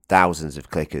thousands of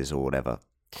clickers or whatever,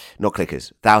 not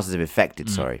clickers, thousands of infected.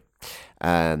 Sorry,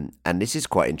 and this is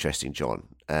quite interesting, John.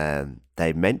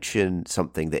 They mention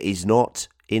something that is not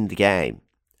in the game,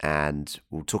 and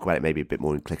we'll talk about it maybe a bit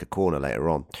more in Clicker Corner later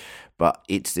on. But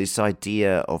it's this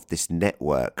idea of this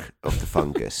network of the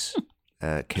fungus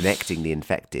connecting the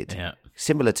infected,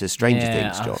 similar to Stranger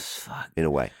Things, John, in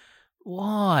a way.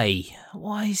 Why?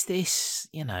 Why is this,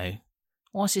 you know,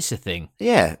 why is this a thing?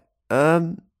 Yeah.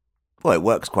 Well, it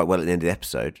works quite well at the end of the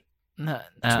episode, to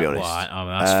be honest. Well, I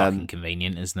mean, that's fucking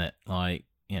convenient, isn't it? Like,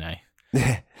 you know.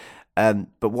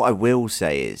 But what I will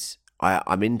say is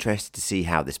I'm interested to see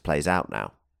how this plays out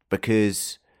now,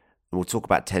 because, and we'll talk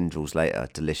about tendrils later,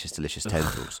 delicious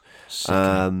tendrils.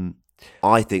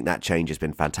 I think that change has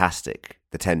been fantastic,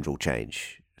 the tendril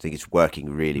change. I think it's working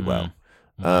really well.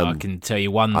 I can tell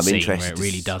you one scene where it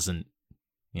really doesn't,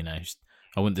 you know,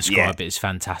 I wouldn't describe it as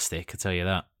fantastic, I'll tell you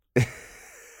that.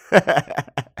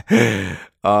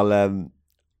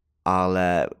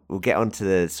 We'll get onto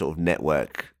the sort of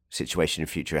network situation in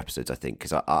future episodes, I think,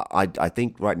 because I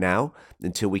think right now,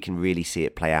 until we can really see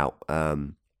it play out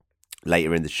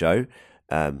later in the show,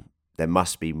 they're there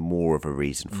must be more of a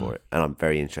reason for it, and I'm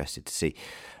very interested to see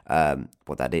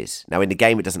what that is. Now, in the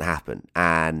game, it doesn't happen,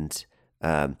 and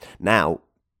now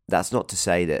that's not to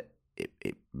say that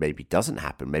it maybe doesn't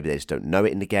happen. Maybe they just don't know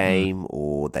it in the game,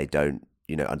 or they don't,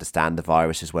 understand the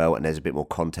virus as well, and there's a bit more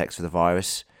context for the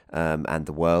virus and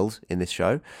the world in this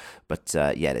show. But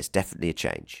there's definitely a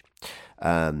change.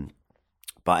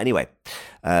 But anyway,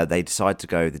 they decide to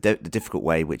go the difficult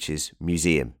way, which is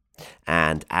museum.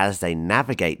 And as they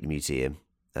navigate the museum,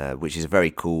 which is a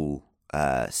very cool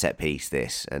set piece,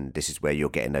 and this is where you're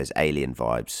getting those alien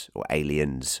vibes, or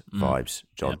aliens vibes,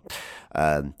 John.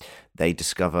 Yep. They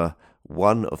discover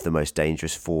one of the most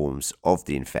dangerous forms of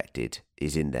the infected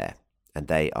is in there, and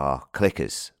they are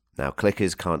clickers. Now,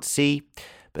 clickers can't see,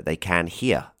 but they can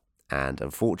hear. And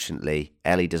unfortunately,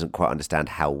 Ellie doesn't quite understand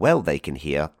how well they can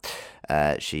hear.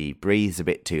 She breathes a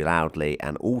bit too loudly,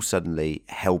 and all suddenly,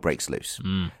 hell breaks loose.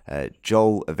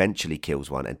 Joel eventually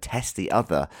kills one and tests the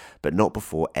other, but not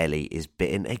before Ellie is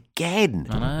bitten again.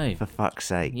 I know. For fuck's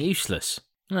sake. Useless.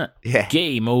 Yeah.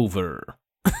 Game over.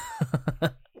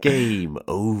 Game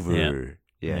over.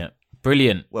 Yeah.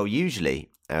 Brilliant. Well, usually,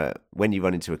 when you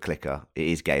run into a clicker, it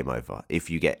is game over if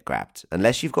you get grabbed.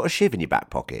 Unless you've got a shiv in your back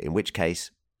pocket, in which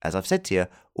case, as I've said to you,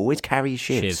 always carry your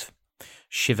shivs.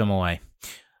 Shiv them away.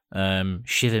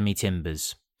 Shiver me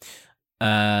timbers.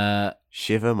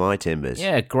 Shiver my timbers.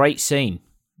 Yeah, great scene.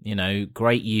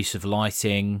 Great use of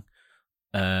lighting.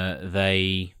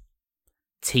 They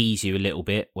tease you a little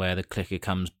bit where the clicker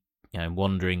comes,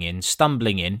 wandering in,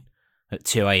 stumbling in at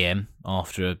 2 a.m.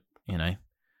 after,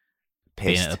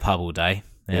 being at a pub all day.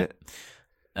 Yeah.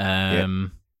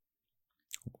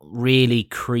 Really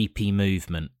creepy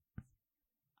movement.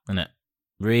 Isn't it?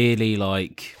 Really,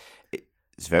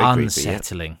 it's very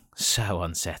unsettling. Creepy, So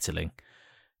unsettling.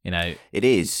 It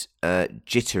is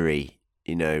jittery.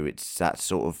 It's that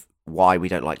sort of why we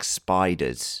don't like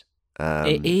spiders.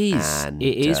 It is.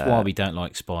 It is why we don't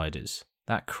like spiders.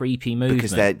 That creepy movement.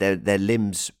 Because their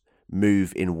limbs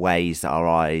move in ways that our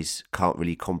eyes can't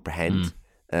really comprehend.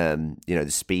 The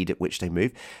speed at which they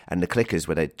move, and the clickers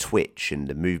where they twitch and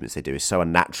the movements they do is so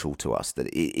unnatural to us that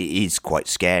it is quite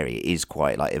scary. It is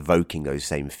quite evoking those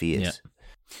same fears.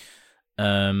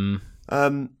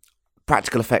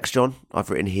 Practical effects, John. I've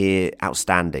written here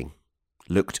outstanding.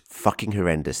 Looked fucking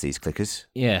horrendous, these clickers.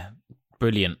 Yeah,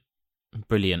 brilliant.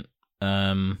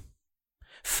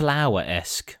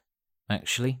 Flower-esque,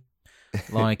 actually.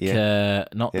 Not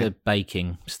the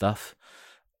baking stuff.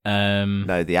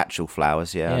 No, the actual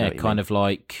flowers, yeah, kind of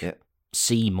like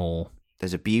Seymour.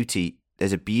 There's a beauty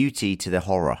to the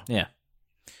horror. Yeah,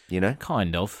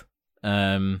 kind of,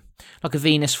 like a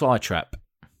Venus flytrap,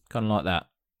 kind of like that.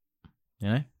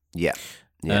 Yeah.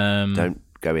 Don't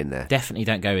go in there. Definitely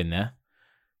don't go in there.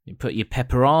 You put your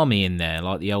Pepperami in there,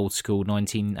 like the old school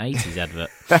 1980s advert.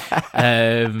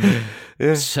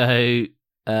 So,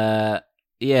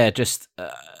 just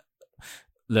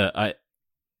look, I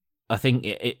think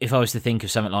if I was to think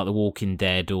of something like The Walking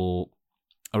Dead or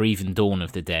even Dawn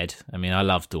of the Dead, I mean, I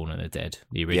love Dawn of the Dead,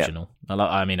 the original. Yeah.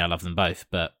 I love them both,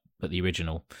 but the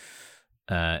original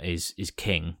is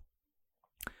king.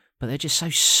 But they're just so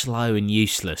slow and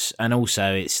useless, and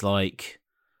also it's like,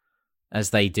 as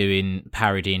they do in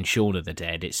parody in Shaun of the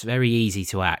Dead, it's very easy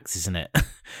to act, isn't it?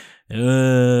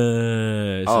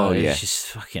 It's just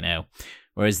fucking hell.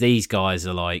 Whereas these guys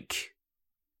are like,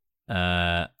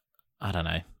 I don't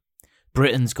know.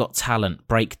 Britain's Got Talent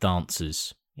break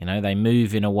dancers. They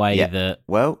move in a way that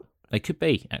they could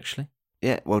be, actually.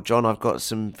 Yeah, well, John, I've got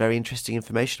some very interesting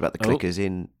information about the clickers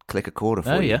in Clicker Corner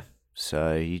for you. Yeah.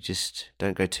 So you just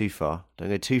don't go too far. Don't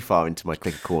go too far into my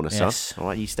Clicker Corner, son. All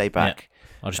right, you stay back. Yeah.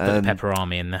 I'll just put the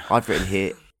Pepperami in there. I've written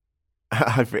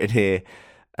here,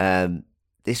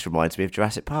 this reminds me of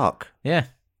Jurassic Park. Yeah.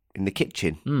 In the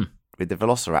kitchen with the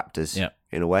velociraptors,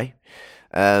 in a way.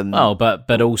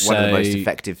 But also one of the most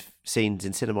effective scenes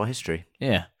in cinema history.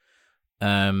 Yeah.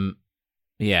 I mean,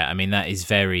 that is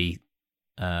very...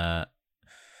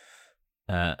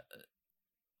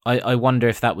 I wonder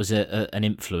if that was an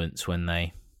influence when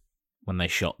they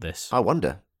shot this. I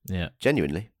wonder. Yeah.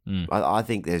 Genuinely. I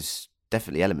think there's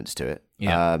definitely elements to it.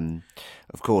 Yeah.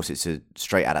 Of course, it's a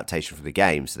straight adaptation from the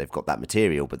game, so they've got that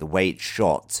material, but the way it's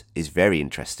shot is very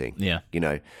interesting. Yeah.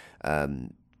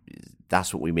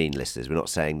 That's what we mean, listeners. We're not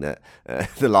saying that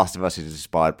The Last of Us is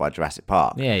inspired by Jurassic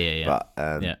Park. Yeah. But,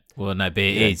 well, no, but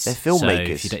it is. They're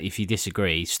filmmakers. So if you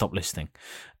disagree, stop listening.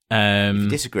 If you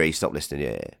disagree, stop listening,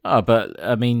 yeah. Oh, but,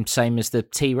 I mean, same as the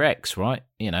T-Rex, right?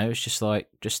 It's just like,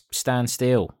 just stand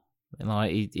still.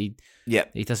 Like, he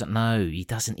doesn't know.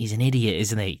 He's an idiot,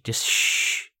 isn't he? Just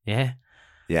shh, yeah?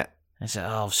 Yeah. I said,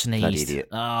 "Oh, I've sneezed. Bloody idiot.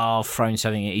 Oh, I've thrown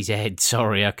something at his head.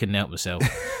 Sorry, I couldn't help myself."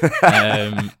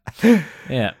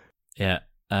 Yeah.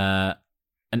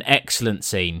 An excellent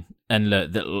scene. And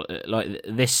look, like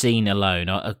this scene alone,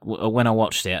 when I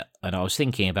watched it, and I was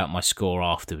thinking about my score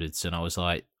afterwards, and I was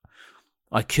like,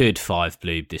 I could 5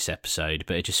 bloob this episode,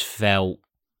 but it just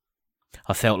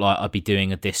I felt like I'd be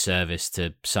doing a disservice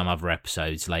to some other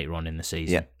episodes later on in the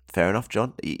season. Yeah, fair enough,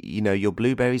 John. You know, your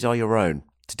blueberries are your own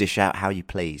to dish out how you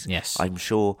please. Yes. I'm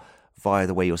sure via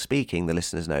the way you're speaking, the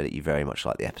listeners know that you very much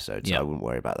like the episode, so Yep. I wouldn't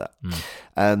worry about that.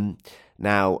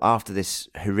 Now, after this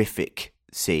horrific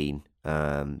scene,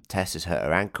 Tess has hurt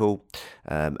her ankle,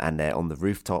 and they're on the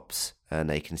rooftops, and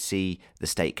they can see the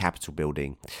state capitol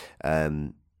building.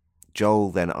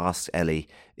 Joel then asks Ellie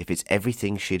if it's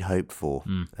everything she'd hoped for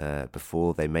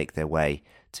before they make their way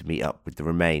to meet up with the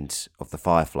remains of the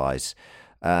Fireflies.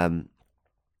 And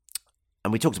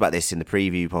we talked about this in the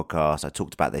preview podcast. I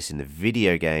talked about this in the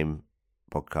video game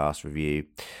podcast review.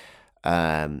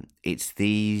 It's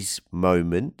these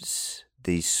moments,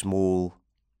 these small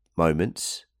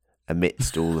moments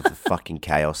amidst all of the fucking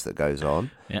chaos that goes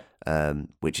on,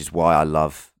 which is why I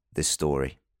love this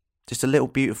story. Just a little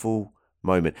beautiful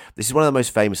moment. This is one of the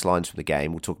most famous lines from the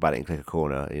game. We'll talk about it in Clicker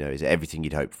Corner. You know, is it everything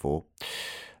you'd hoped for?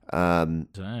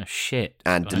 Shit.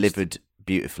 And delivered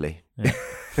beautifully. Yeah.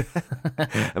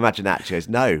 Imagine that. She goes,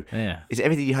 "No, is it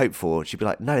everything you hoped for?" She'd be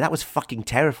like, "No, that was fucking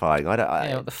terrifying. What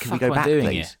the fuck we go am back, I doing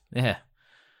please?" Here?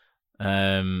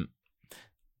 Yeah.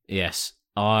 Yes.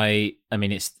 I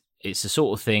mean, it's the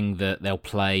sort of thing that they'll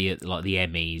play at like the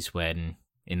Emmys when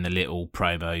in the little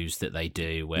promos that they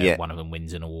do where one of them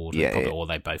wins an award, or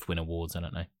they both win awards. I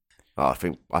don't know. Oh,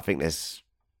 I think there's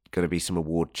going to be some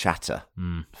award chatter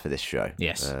for this show.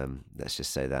 Yes. Let's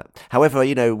just say that. However,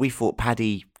 you know, we thought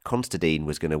Paddy Considine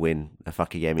was going to win a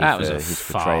fucking Emmy for his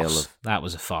portrayal of. That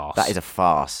was a farce. That is a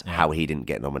farce. Yeah. How he didn't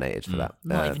get nominated for that.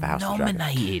 Not even for House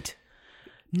nominated.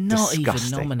 Not Disgusting.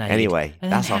 even nominated. Anyway,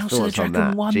 and that's our House thoughts of the Dragon on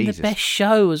that. won Jesus. the best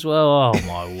show as well. Oh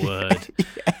my word!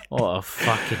 What a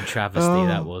fucking travesty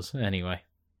that was. Anyway,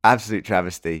 absolute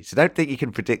travesty. So don't think you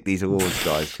can predict these awards,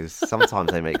 guys, because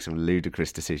sometimes they make some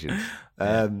ludicrous decisions.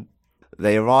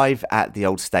 They arrive at the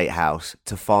old state house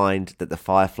to find that the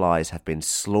Fireflies have been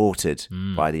slaughtered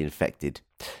by the infected.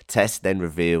 Tess then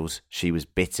reveals she was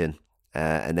bitten,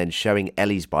 and then showing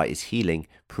Ellie's bite is healing,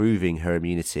 proving her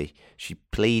immunity. She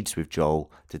pleads with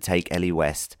Joel to take Ellie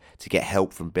west to get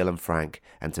help from Bill and Frank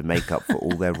and to make up for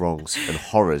all their wrongs and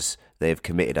horrors they have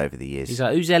committed over the years. He's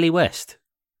like, "Who's Ellie West?"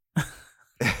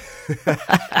 Hey,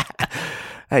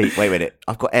 wait a minute.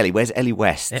 I've got Ellie. Where's Ellie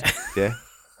West? Yeah.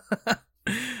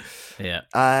 Yeah.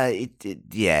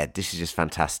 This is just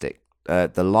fantastic.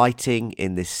 The lighting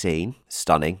in this scene,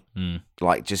 stunning.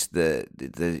 Like just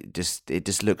it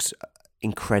just looks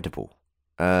incredible.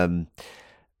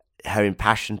 Her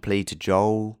impassioned plea to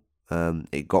Joel,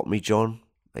 it got me, John.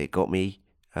 It got me.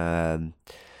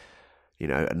 You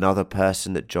know, another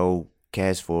person that Joel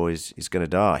cares for is going to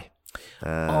die.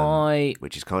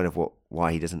 Which is kind of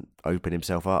why he doesn't open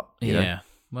himself up. You know?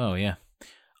 Well, yeah.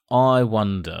 I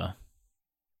wonder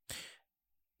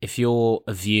if you're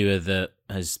a viewer that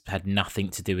has had nothing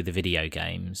to do with the video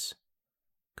games,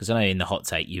 because I know in the hot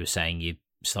take you were saying you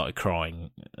started crying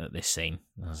at this scene.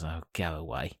 I was like, oh, go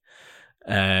away.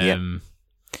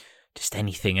 Just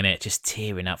anything in it, just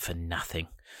tearing up for nothing.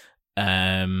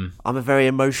 I'm a very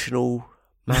emotional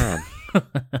man,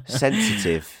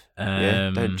 sensitive.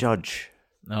 Don't judge.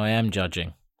 No, I am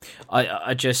judging.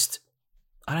 I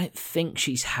don't think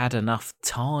she's had enough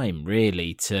time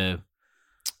really to.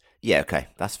 Yeah, okay,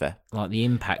 that's fair. Like the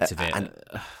impact of it,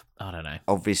 I don't know.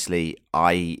 Obviously,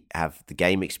 I have the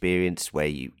game experience where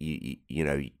you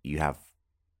know you have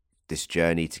this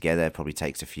journey together. It probably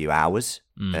takes a few hours,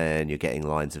 and you're getting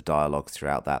lines of dialogue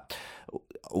throughout that.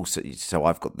 Also, so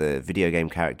I've got the video game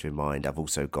character in mind. I've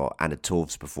also got Anna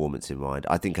Torv's performance in mind.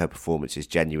 I think her performance is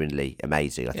genuinely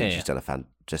amazing. I think she's done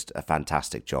a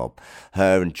fantastic job.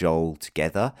 Her and Joel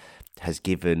together has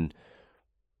given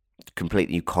complete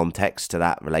new context to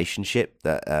that relationship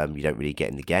that you don't really get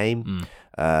in the game.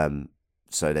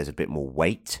 So there's a bit more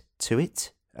weight to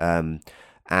it. And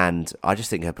I just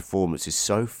think her performance is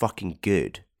so fucking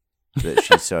good that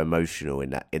she's so emotional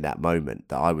in that moment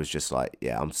that I was just like,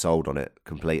 yeah, I'm sold on it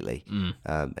completely,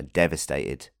 and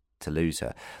devastated to lose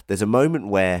her. There's a moment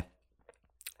where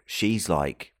she's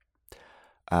like,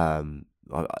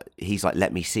 he's like,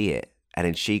 let me see it. And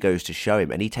then she goes to show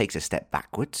him and he takes a step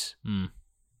backwards. And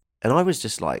I was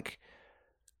just like,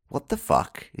 what the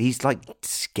fuck? He's like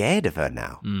scared of her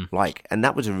now. Like, and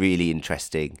that was a really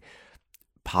interesting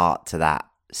part to that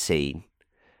scene.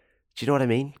 Do you know what I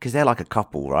mean? Because they're like a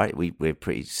couple, right? We're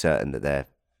pretty certain that they're,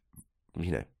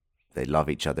 they love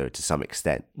each other to some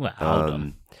extent. Well, hold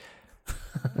on.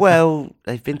 Well,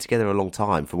 they've been together a long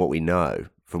time, from what we know,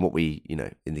 from what we,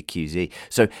 in the QZ.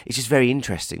 So it's just very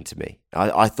interesting to me.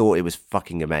 I thought it was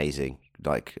fucking amazing.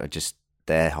 Like,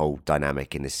 their whole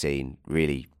dynamic in this scene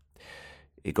really,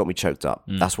 it got me choked up.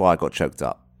 That's why I got choked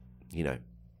up.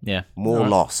 Yeah. More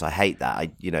loss. I hate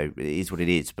that. It is what it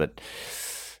is, but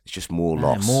it's just more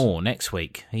loss. More next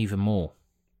week, even more.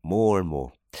 More and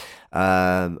more.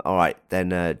 All right,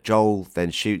 then Joel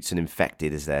then shoots an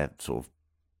infected as they're sort of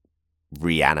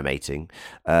reanimating,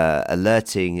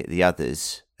 alerting the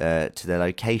others to their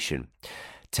location.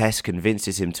 Tess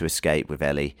convinces him to escape with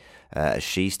Ellie as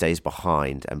she stays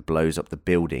behind and blows up the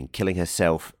building, killing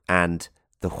herself and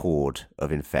the horde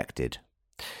of infected.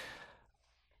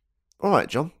 All right,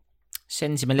 John.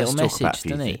 Sends him a little message,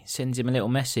 doesn't he? Sends him a little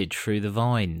message through the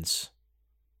vines.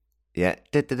 Yeah.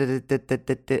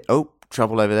 Oh,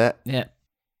 trouble over there. Yeah.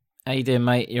 How you doing,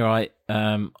 mate? You all right?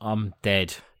 I'm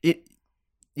dead.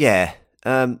 Yeah.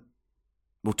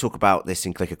 We'll talk about this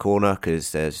in Clicker Corner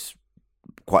because there's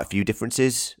quite a few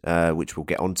differences, which we'll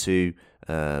get onto,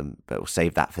 but we'll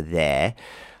save that for there.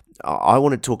 I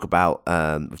want to talk about,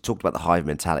 we've talked about the hive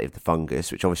mentality of the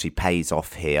fungus, which obviously pays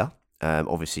off here.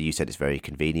 Obviously, you said it's very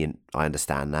convenient. I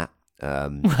understand that.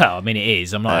 Well, I mean, it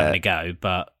is. I'm not having a go,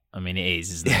 but I mean, it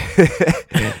is, isn't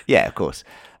it? Yeah, of course.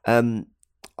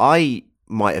 I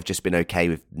might have just been okay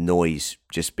with noise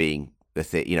just being the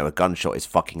thing. A gunshot is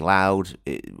fucking loud.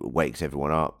 It wakes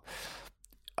everyone up.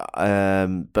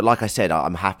 But like I said,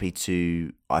 I'm happy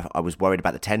to... I was worried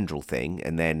about the tendril thing,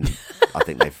 and then I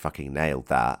think they've fucking nailed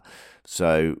that.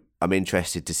 So I'm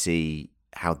interested to see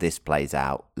how this plays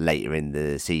out later in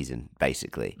the season,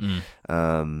 basically.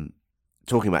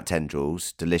 Talking about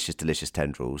tendrils, delicious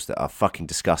tendrils that are fucking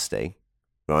disgusting,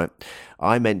 right?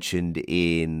 I mentioned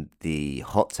in the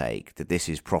hot take that this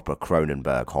is proper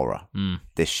Cronenberg horror.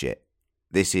 This shit.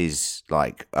 This is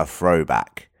like a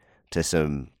throwback to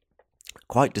some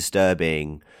quite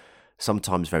disturbing,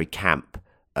 sometimes very camp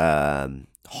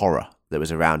horror that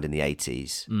was around in the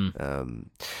 80s.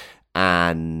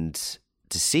 And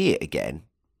to see it again,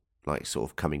 like sort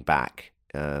of coming back,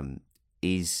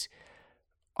 is...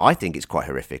 I think it's quite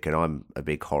horrific, and I'm a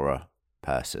big horror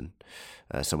person,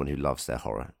 someone who loves their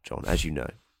horror, John, as you know,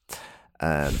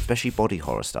 especially body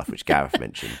horror stuff, which Gareth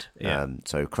mentioned. Yeah.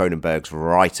 So Cronenberg's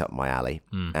right up my alley,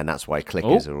 and that's why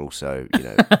clickers are also,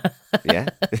 yeah.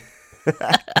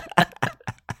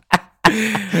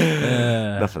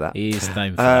 Enough of that. He is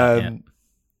known for that,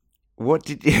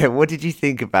 yeah. What did you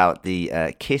think about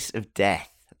the kiss of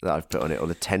death that I've put on it, or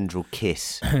the tendril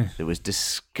kiss? It was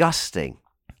disgusting.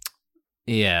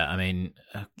 Yeah, I mean,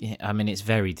 it's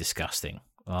very disgusting.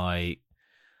 That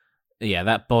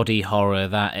body horror,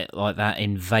 that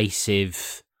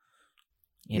invasive.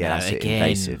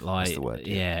 Invasive. Like, that's the word.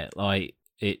 Yeah, like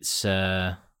it's.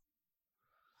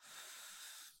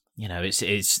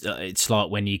 It's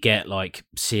like when you get like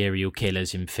serial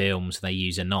killers in films and they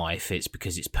use a knife. It's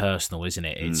because it's personal, isn't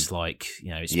it? It's like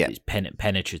it's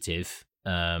penetrative.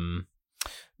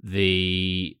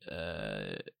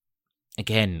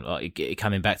 Again, like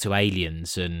coming back to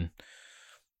Aliens and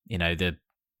the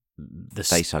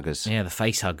face huggers. Yeah, the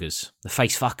face huggers, the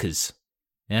face fuckers.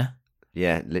 Yeah,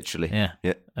 literally. Yeah.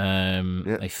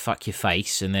 They fuck your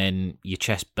face and then your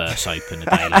chest bursts open a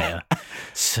day later.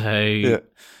 So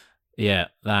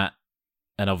that,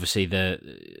 and obviously fuck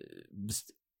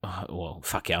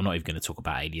it, I'm not even going to talk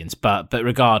about Aliens, but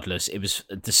regardless, it was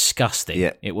disgusting.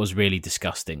 Yeah. It was really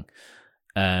disgusting.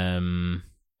 And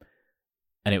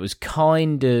it was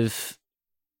kind of,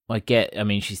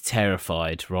 she's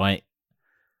terrified, right?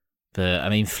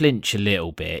 But, flinch a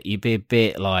little bit. You'd be a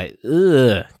bit like,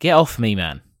 ugh, get off me,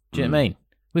 man. Do you know what I mean?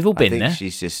 We've all been there.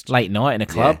 She's just... Late night in a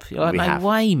club. Yeah, You're like, no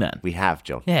way, man. We have,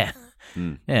 John. Yeah.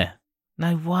 Yeah.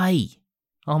 No way.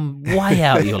 I'm way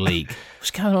out of your league.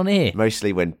 What's going on here?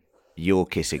 Mostly when you're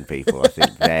kissing people, I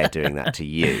think they're doing that to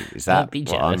you. Is that... Don't be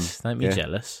jealous. Don't be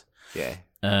jealous. Yeah.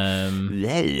 Yeah.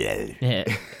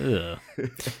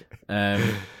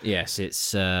 Yes, it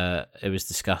was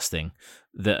disgusting.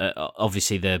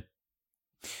 Obviously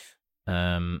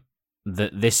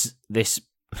this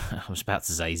I was about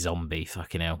to say zombie,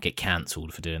 fucking hell, get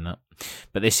cancelled for doing that.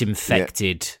 But this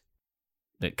infected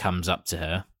that comes up to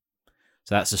her.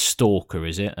 So that's a stalker,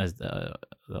 is it?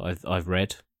 I've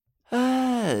read.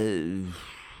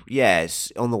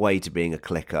 Yes, on the way to being a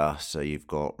clicker. So you've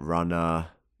got runner,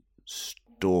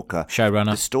 stalker,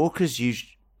 showrunner. The stalker's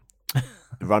usually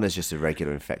the runner's just a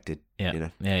regular infected. Yeah,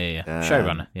 yeah.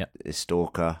 Showrunner. Yeah, the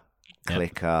stalker,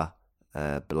 clicker,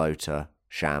 bloater,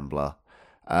 Shambler.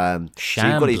 So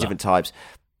you've got these different types.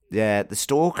 Yeah, the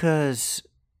stalkers.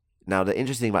 Now, the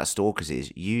interesting thing about stalkers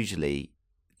is usually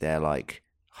they're like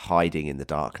hiding in the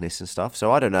darkness and stuff.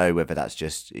 So I don't know whether that's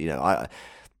just,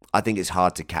 I think it's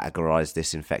hard to categorize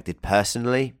this infected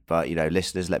personally, but,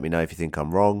 listeners, let me know if you think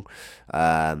I'm wrong.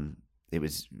 It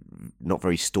was not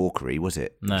very stalkery, was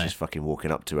it? No. It was just fucking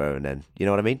walking up to her and then, you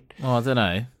know what I mean? Oh, I don't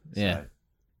know. Yeah. So.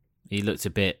 He looked a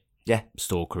bit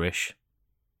stalkerish.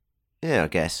 Yeah, I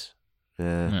guess.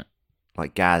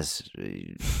 Like Gaz,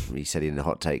 he said in the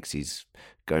hot takes, he's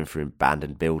going through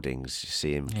abandoned buildings. You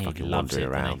see him fucking wandering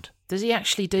around. Does he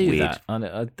actually do that?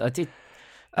 I did.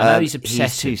 I know he's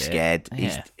obsessed with it. He's too scared.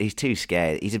 Yeah. He's too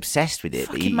scared. He's obsessed with it.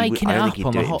 Fucking making it up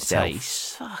on the hot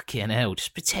takes. Fucking hell.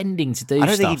 Just pretending to do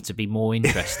stuff to be more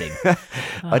interesting.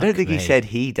 I don't think he said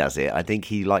he does it. I think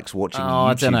he likes watching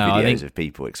YouTube videos of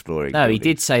people exploring. No, he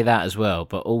did say that as well.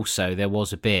 But also there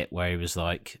was a bit where he was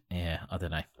like, I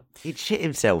don't know. He'd shit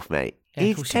himself, mate. Yeah,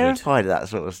 he's terrified of that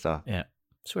sort of stuff. Yeah.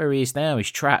 That's where he is now. He's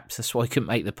trapped. That's why he couldn't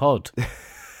make the pod.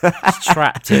 He's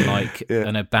trapped in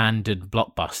an abandoned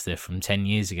blockbuster from 10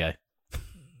 years ago.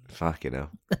 Fucking hell.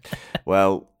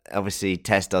 Well, obviously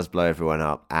Tess does blow everyone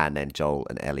up, and then Joel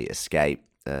and Ellie escape,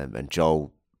 and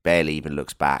Joel barely even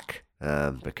looks back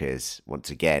because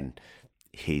once again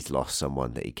he's lost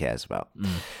someone that he cares about.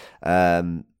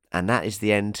 And that is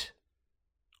the end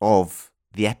of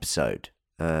the episode.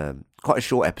 Quite a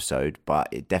short episode, but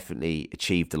it definitely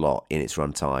achieved a lot in its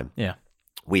runtime. Yeah.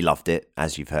 We loved it,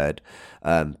 as you've heard.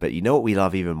 But you know what we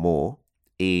love even more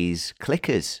is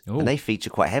clickers. Ooh. And they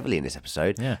feature quite heavily in this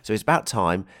episode. Yeah. So it's about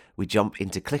time we jump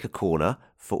into Clicker Corner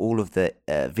for all of the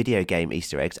video game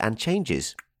Easter eggs and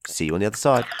changes. See you on the other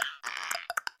side.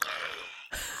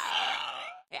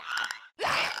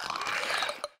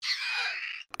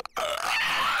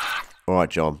 All right,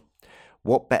 John.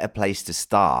 What better place to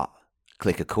start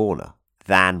Clicker Corner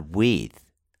than with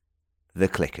the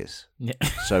clickers? Yeah.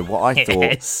 So what I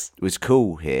thought was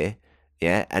cool here,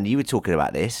 and you were talking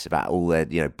about this, about all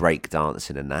the break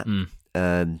dancing and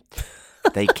that.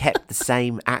 They kept the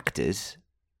same actors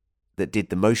that did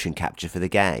the motion capture for the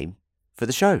game for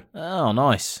the show. Oh,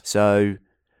 nice. So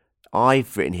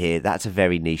I've written here that's a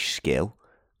very niche skill.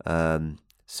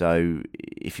 So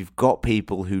if you've got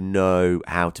people who know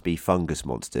how to be fungus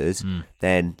monsters,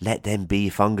 then let them be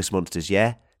fungus monsters,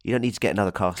 yeah? You don't need to get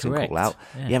another casting call out.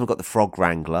 Yeah. You haven't got the frog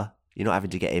wrangler. You're not having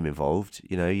to get him involved.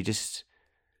 You just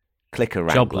click a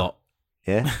wrangler. Job lot.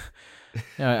 Yeah?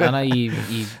 I know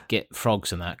you get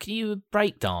frogs and that. Can you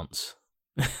break dance?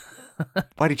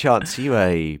 By any chance, are you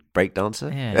a break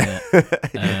dancer? Yeah.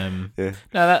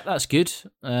 No, that's good.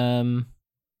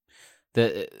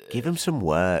 Give him some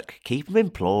work. Keep him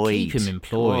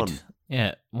employed.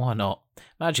 Yeah, why not?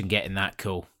 Imagine getting that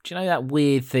cool. Do you know that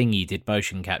weird thing you did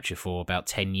motion capture for about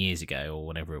 10 years ago or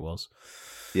whenever it was?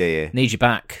 Yeah. Need you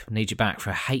back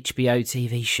for a HBO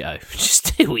TV show.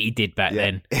 Just do what you did back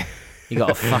then. You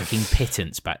got a fucking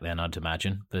pittance back then, I'd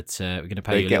imagine. But we're going to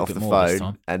pay you a little bit more this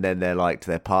time. And then they're like to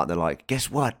their partner,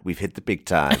 guess what? We've hit the big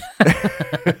time.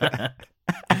 Yeah.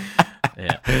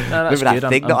 No, that's remember that good.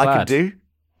 thing that I can do?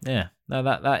 Yeah. No,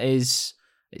 that is...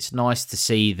 It's nice to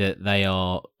see that they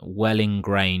are well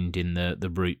ingrained in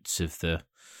the roots of the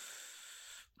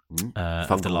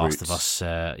Last of Us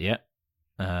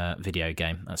video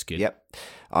game. That's good. Yep.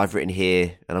 I've written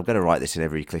here, and I'm going to write this in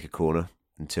every Clicker Corner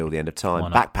until the end of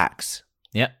time. Backpacks.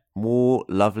 Yep. More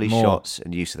lovely shots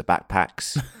and use of the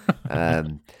backpacks.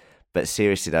 But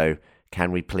seriously though,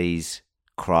 can we please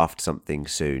craft something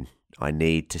soon? I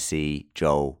need to see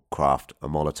Joel craft a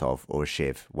Molotov or a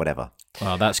Shiv, whatever.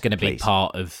 Well, that's going to be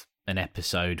part of an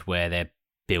episode where they're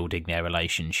building their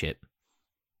relationship.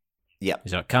 Yep.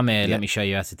 He's like, come here, let me show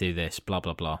you how to do this, blah,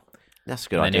 blah, blah. That's a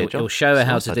good idea, He'll show her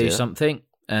how to do something,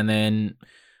 and then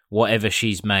whatever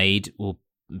she's made will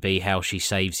be how she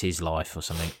saves his life or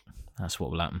something. That's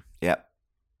what will happen.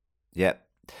 Yep.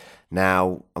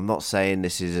 Now, I'm not saying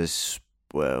this is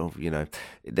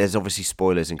there's obviously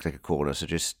spoilers in Clicker Corner, so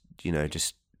just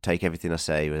take everything I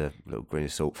say with a little grain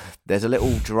of salt. There's a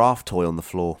little giraffe toy on the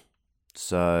floor,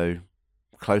 so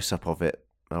close up of it.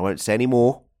 I won't say any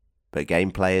more, but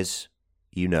game players,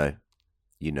 you know.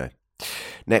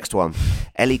 Next one,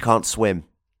 Ellie can't swim.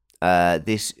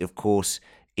 This, of course,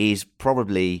 is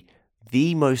probably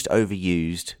the most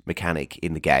overused mechanic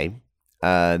in the game.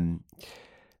 To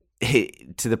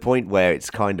the point where it's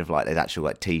kind of like there's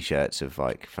actual T-shirts of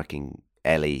fucking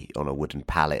Ellie on a wooden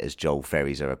pallet as Joel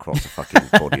ferries her across a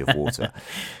fucking body of water.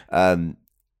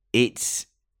 It's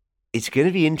going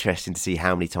to be interesting to see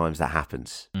how many times that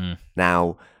happens.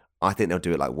 Now, I think they'll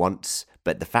do it once,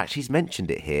 but the fact she's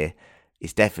mentioned it here,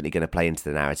 it's definitely going to play into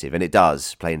the narrative, and it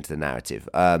does play into the narrative.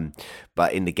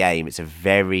 But in the game, it's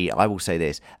I will say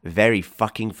this, very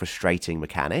fucking frustrating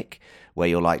mechanic where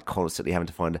you're like constantly having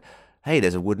to find, hey,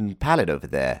 there's a wooden pallet over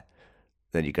there.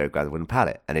 Then you go grab the wooden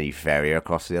pallet, and then you ferry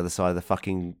across to the other side of the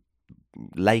fucking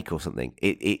lake or something.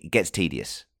 It gets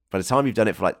tedious. By the time you've done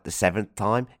it for like the 7th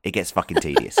time, it gets fucking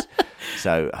tedious.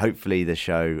 So hopefully the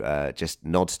show just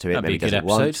nods to it, That'd maybe does it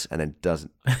once, and then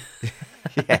doesn't.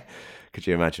 Yeah, could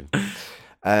you imagine?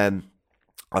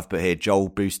 I've put here Joel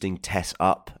boosting Tess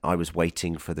up. I was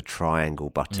waiting for the triangle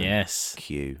button. Yes.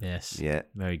 Q. Yes. Yeah.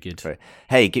 Very good. Sorry.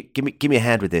 Hey, give me a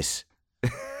hand with this.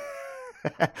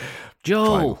 Joel.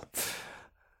 Triangle.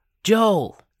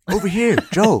 Joel. Over here.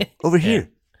 Joel. Over here.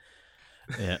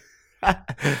 Yeah.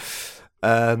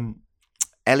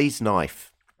 Ellie's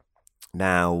knife.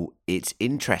 Now, it's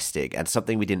interesting and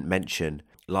something we didn't mention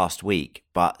last week,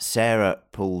 but Sarah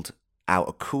pulled out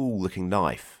a cool-looking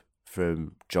knife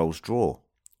from Joel's drawer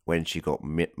when she got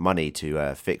money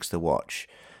to fix the watch.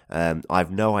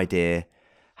 I've no idea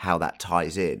how that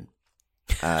ties in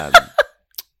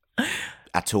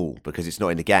at all, because it's not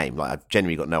in the game. Like, I've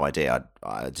genuinely got no idea.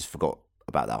 I just forgot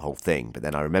about that whole thing, but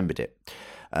then I remembered it.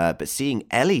 But seeing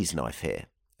Ellie's knife here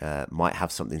might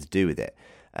have something to do with it.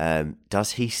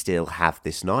 Does he still have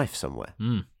this knife somewhere?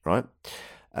 Right?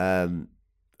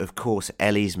 Of course,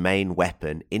 Ellie's main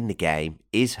weapon in the game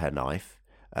is her knife.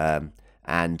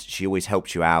 And she always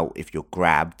helps you out if you're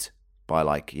grabbed by,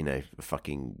 like, you know, a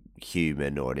fucking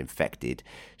human or an infected.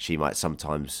 She might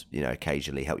sometimes, you know,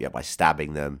 occasionally help you out by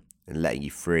stabbing them and letting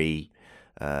you free.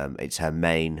 It's her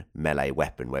main melee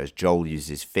weapon, whereas Joel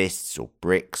uses fists or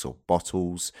bricks or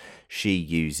bottles. She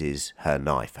uses her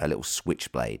knife, her little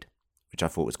switchblade, which I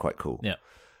thought was quite cool. Yeah.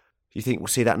 Do you think we'll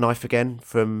see that knife again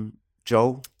from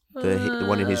Joel, the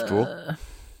one in his drawer?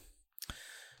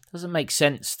 Doesn't make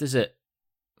sense, does it?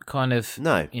 Kind of,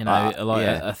 no. You know,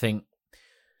 yeah. I think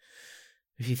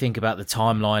if you think about the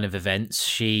timeline of events,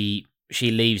 she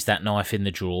leaves that knife in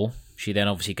the drawer. She then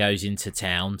obviously goes into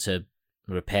town to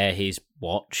repair his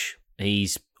watch.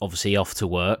 He's obviously off to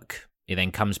work. He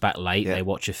then comes back late. Yeah. They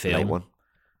watch a film,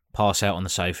 pass out on the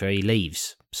sofa. He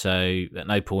leaves. So at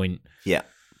no point. Yeah.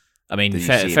 I mean,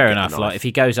 fair enough. Like, if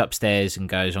he goes upstairs and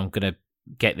goes, I'm going to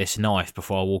get this knife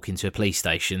before I walk into a police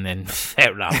station, then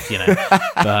fair enough, you know.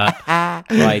 But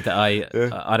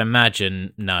I'd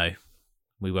imagine, no,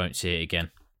 we won't see it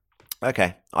again.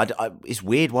 Okay. It's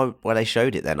weird why they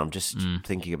showed it then. I'm just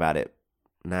thinking about it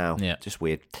now. Yeah. Just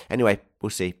weird. Anyway, we'll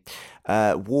see.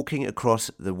 Walking across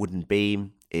the wooden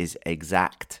beam is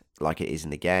exact like it is in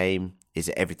the game. Is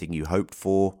it everything you hoped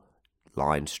for?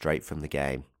 Line straight from the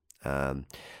game.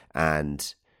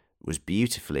 And was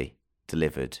beautifully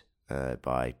delivered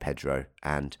by Pedro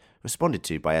and responded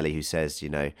to by Ellie, who says, you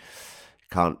know,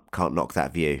 can't knock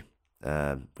that view,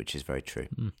 which is very true.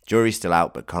 Jury's still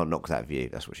out, but can't knock that view.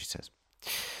 That's what she says.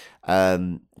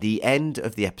 The end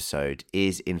of the episode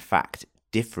is, in fact,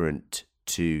 different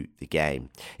to the game.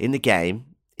 In the game,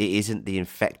 it isn't the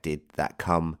infected that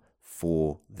come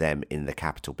for them in the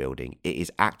Capitol building. It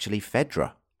is actually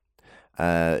Fedra,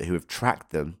 who have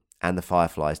tracked them and the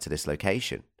Fireflies to this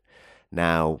location.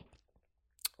 Now,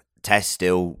 Tess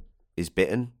still is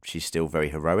bitten. She's still very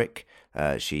heroic.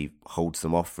 She holds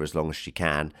them off for as long as she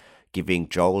can, giving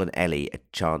Joel and Ellie a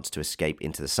chance to escape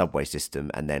into the subway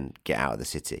system and then get out of the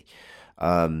city.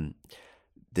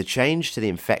 The change to the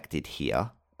infected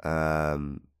here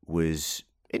was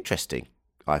interesting,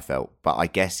 I felt. But I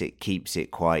guess it keeps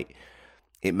it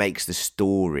it makes the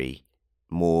story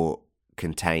more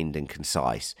contained and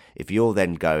concise. If you're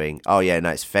then going, oh yeah, no,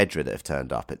 it's Fedra that have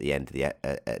turned up at the end of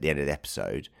the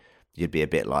episode, you'd be a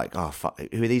bit like, oh fuck,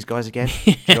 who are these guys again?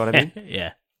 Do you know what I mean?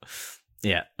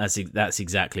 Yeah. That's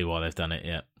exactly why they've done it.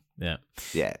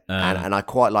 Yeah. And I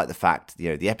quite like the fact, you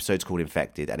know, the episode's called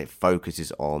Infected and it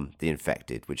focuses on the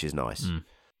infected, which is nice.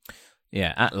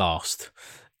 Yeah. At last,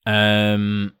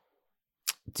 do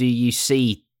you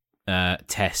see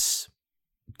Tess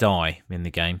die in the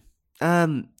game?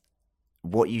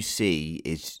 What you see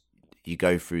is you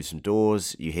go through some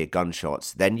doors, you hear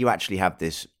gunshots, then you actually have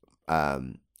this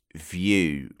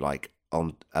view like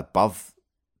on above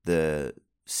the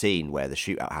scene where the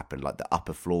shootout happened, like the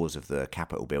upper floors of the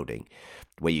Capitol building,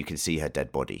 where you can see her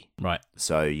dead body. Right.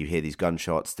 So you hear these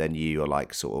gunshots, then you are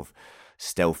like sort of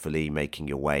stealthily making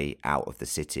your way out of the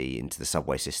city into the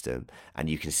subway system, and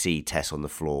you can see Tess on the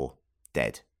floor,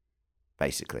 dead,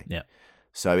 basically. Yeah.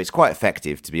 So it's quite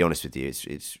effective, to be honest with you.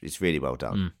 It's really well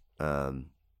done.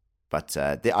 But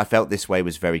I felt this way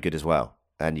was very good as well.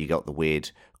 And you got the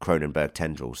weird Cronenberg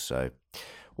tendrils. So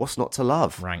what's not to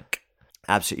love? Rank.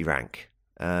 Absolutely rank.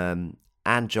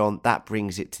 and John, that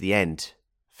brings it to the end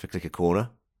for Clicker Corner.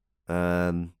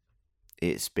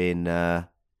 It's been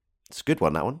it's a good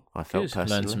one, that one, I felt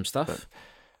personally. Learned some stuff.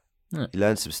 You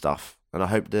learned some stuff, and I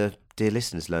hope the dear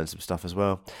listeners learned some stuff as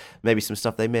well. Maybe some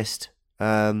stuff they missed.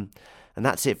 And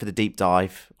that's it for the deep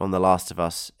dive on The Last of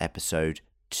Us episode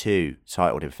 2,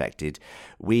 titled Infected.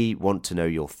 We want to know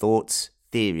your thoughts,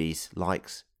 theories,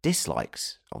 likes,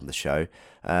 dislikes on the show.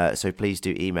 So please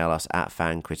do email us at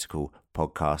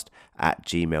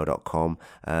fancriticalpodcast@gmail.com.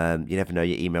 You never know,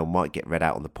 your email might get read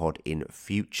out on the pod in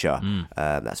future.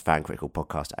 That's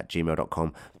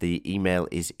fancriticalpodcast@gmail.com. The email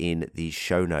is in the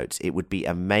show notes. It would be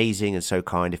amazing and so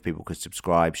kind if people could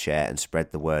subscribe, share, and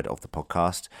spread the word of the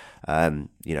podcast.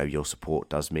 Your support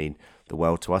does mean the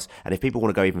world to us. And if people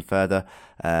want to go even further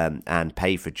and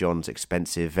pay for John's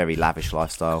expensive, very lavish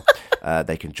lifestyle,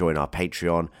 they can join our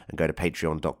Patreon and go to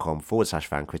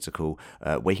patreon.com/fancritical,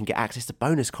 where you can get access to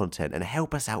bonus content and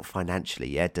help us out financially.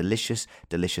 Yeah, delicious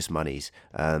monies.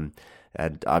 And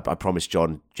I promise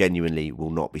John genuinely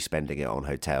will not be spending it on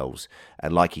hotels.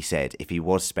 And like he said, if he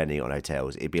was spending it on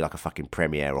hotels, it'd be like a fucking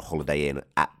Premier or Holiday Inn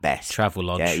at best. Travel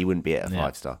Lodge. Yeah, he wouldn't be at a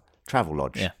 5-star. Travel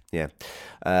Lodge. Yeah.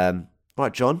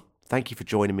 Right, John, thank you for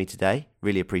joining me today.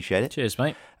 Really appreciate it. Cheers,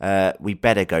 mate. We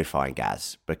better go find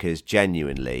Gaz, because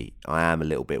genuinely I am a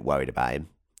little bit worried about him.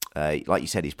 Like you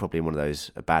said, he's probably in one of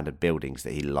those abandoned buildings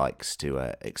that he likes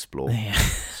to explore. Yeah.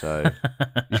 So,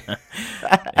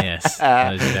 yes,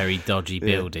 those very dodgy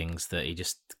buildings that he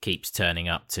just keeps turning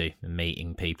up to and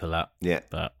meeting people at. Yeah.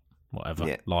 But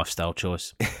whatever, lifestyle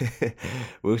choice.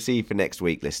 We'll see you for next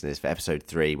week, listeners, for episode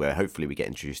 3, where hopefully we get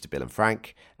introduced to Bill and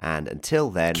Frank. And until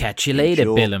then, catch you later,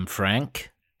 Bill and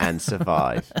Frank. And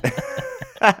survive.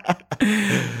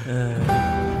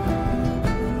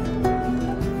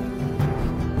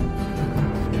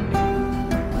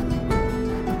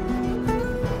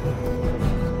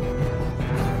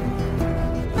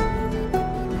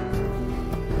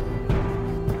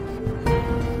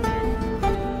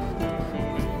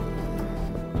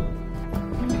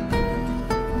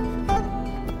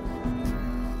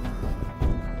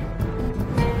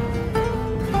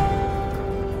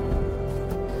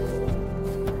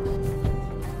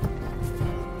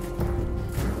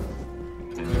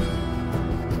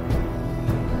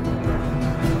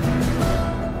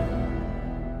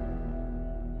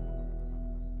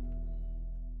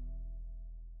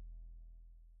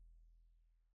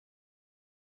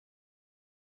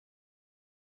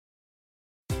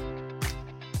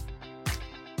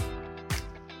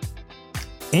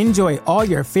 Enjoy all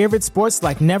your favorite sports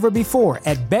like never before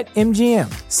at BetMGM.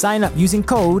 Sign up using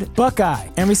code Buckeye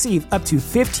and receive up to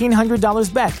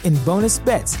 $1,500 back in bonus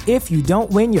bets if you don't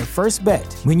win your first bet.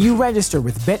 When you register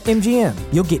with BetMGM,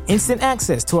 you'll get instant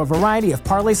access to a variety of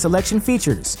parlay selection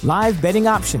features, live betting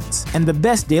options, and the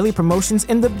best daily promotions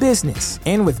in the business.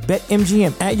 And with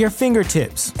BetMGM at your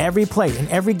fingertips, every play and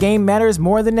every game matters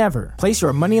more than ever. Place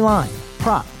your money line,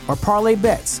 prop, or parlay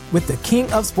bets with the king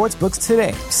of sportsbooks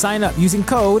today. Sign up using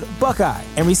code Buckeye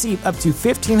and receive up to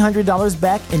 $1,500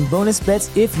 back in bonus bets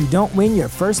if you don't win your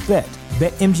first bet.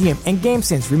 BetMGM and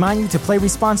GameSense remind you to play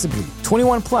responsibly.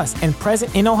 21 plus and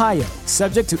present in Ohio,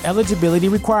 subject to eligibility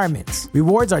requirements.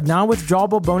 Rewards are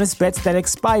non-withdrawable bonus bets that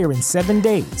expire in 7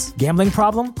 days. Gambling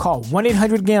problem? Call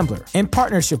 1-800-GAMBLER. In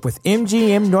partnership with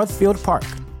MGM Northfield Park.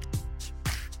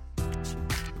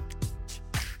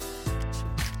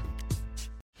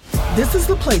 This is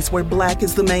the place where Black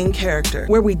is the main character,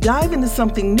 where we dive into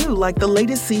something new like the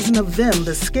latest season of Them,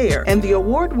 The Scare, and the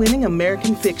award-winning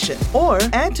American Fiction. Or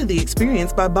add to the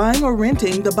experience by buying or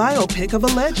renting the biopic of a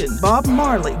legend, Bob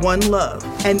Marley, One Love.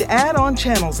 And add on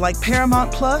channels like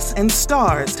Paramount Plus and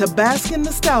Stars to bask in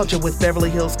nostalgia with Beverly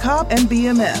Hills Cop and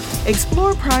BMF.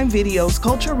 Explore Prime Video's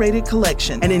culture-rated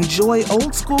collection and enjoy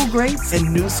old school greats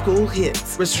and new school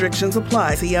hits. Restrictions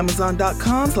apply. See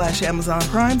Amazon.com/Amazon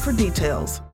Prime for details.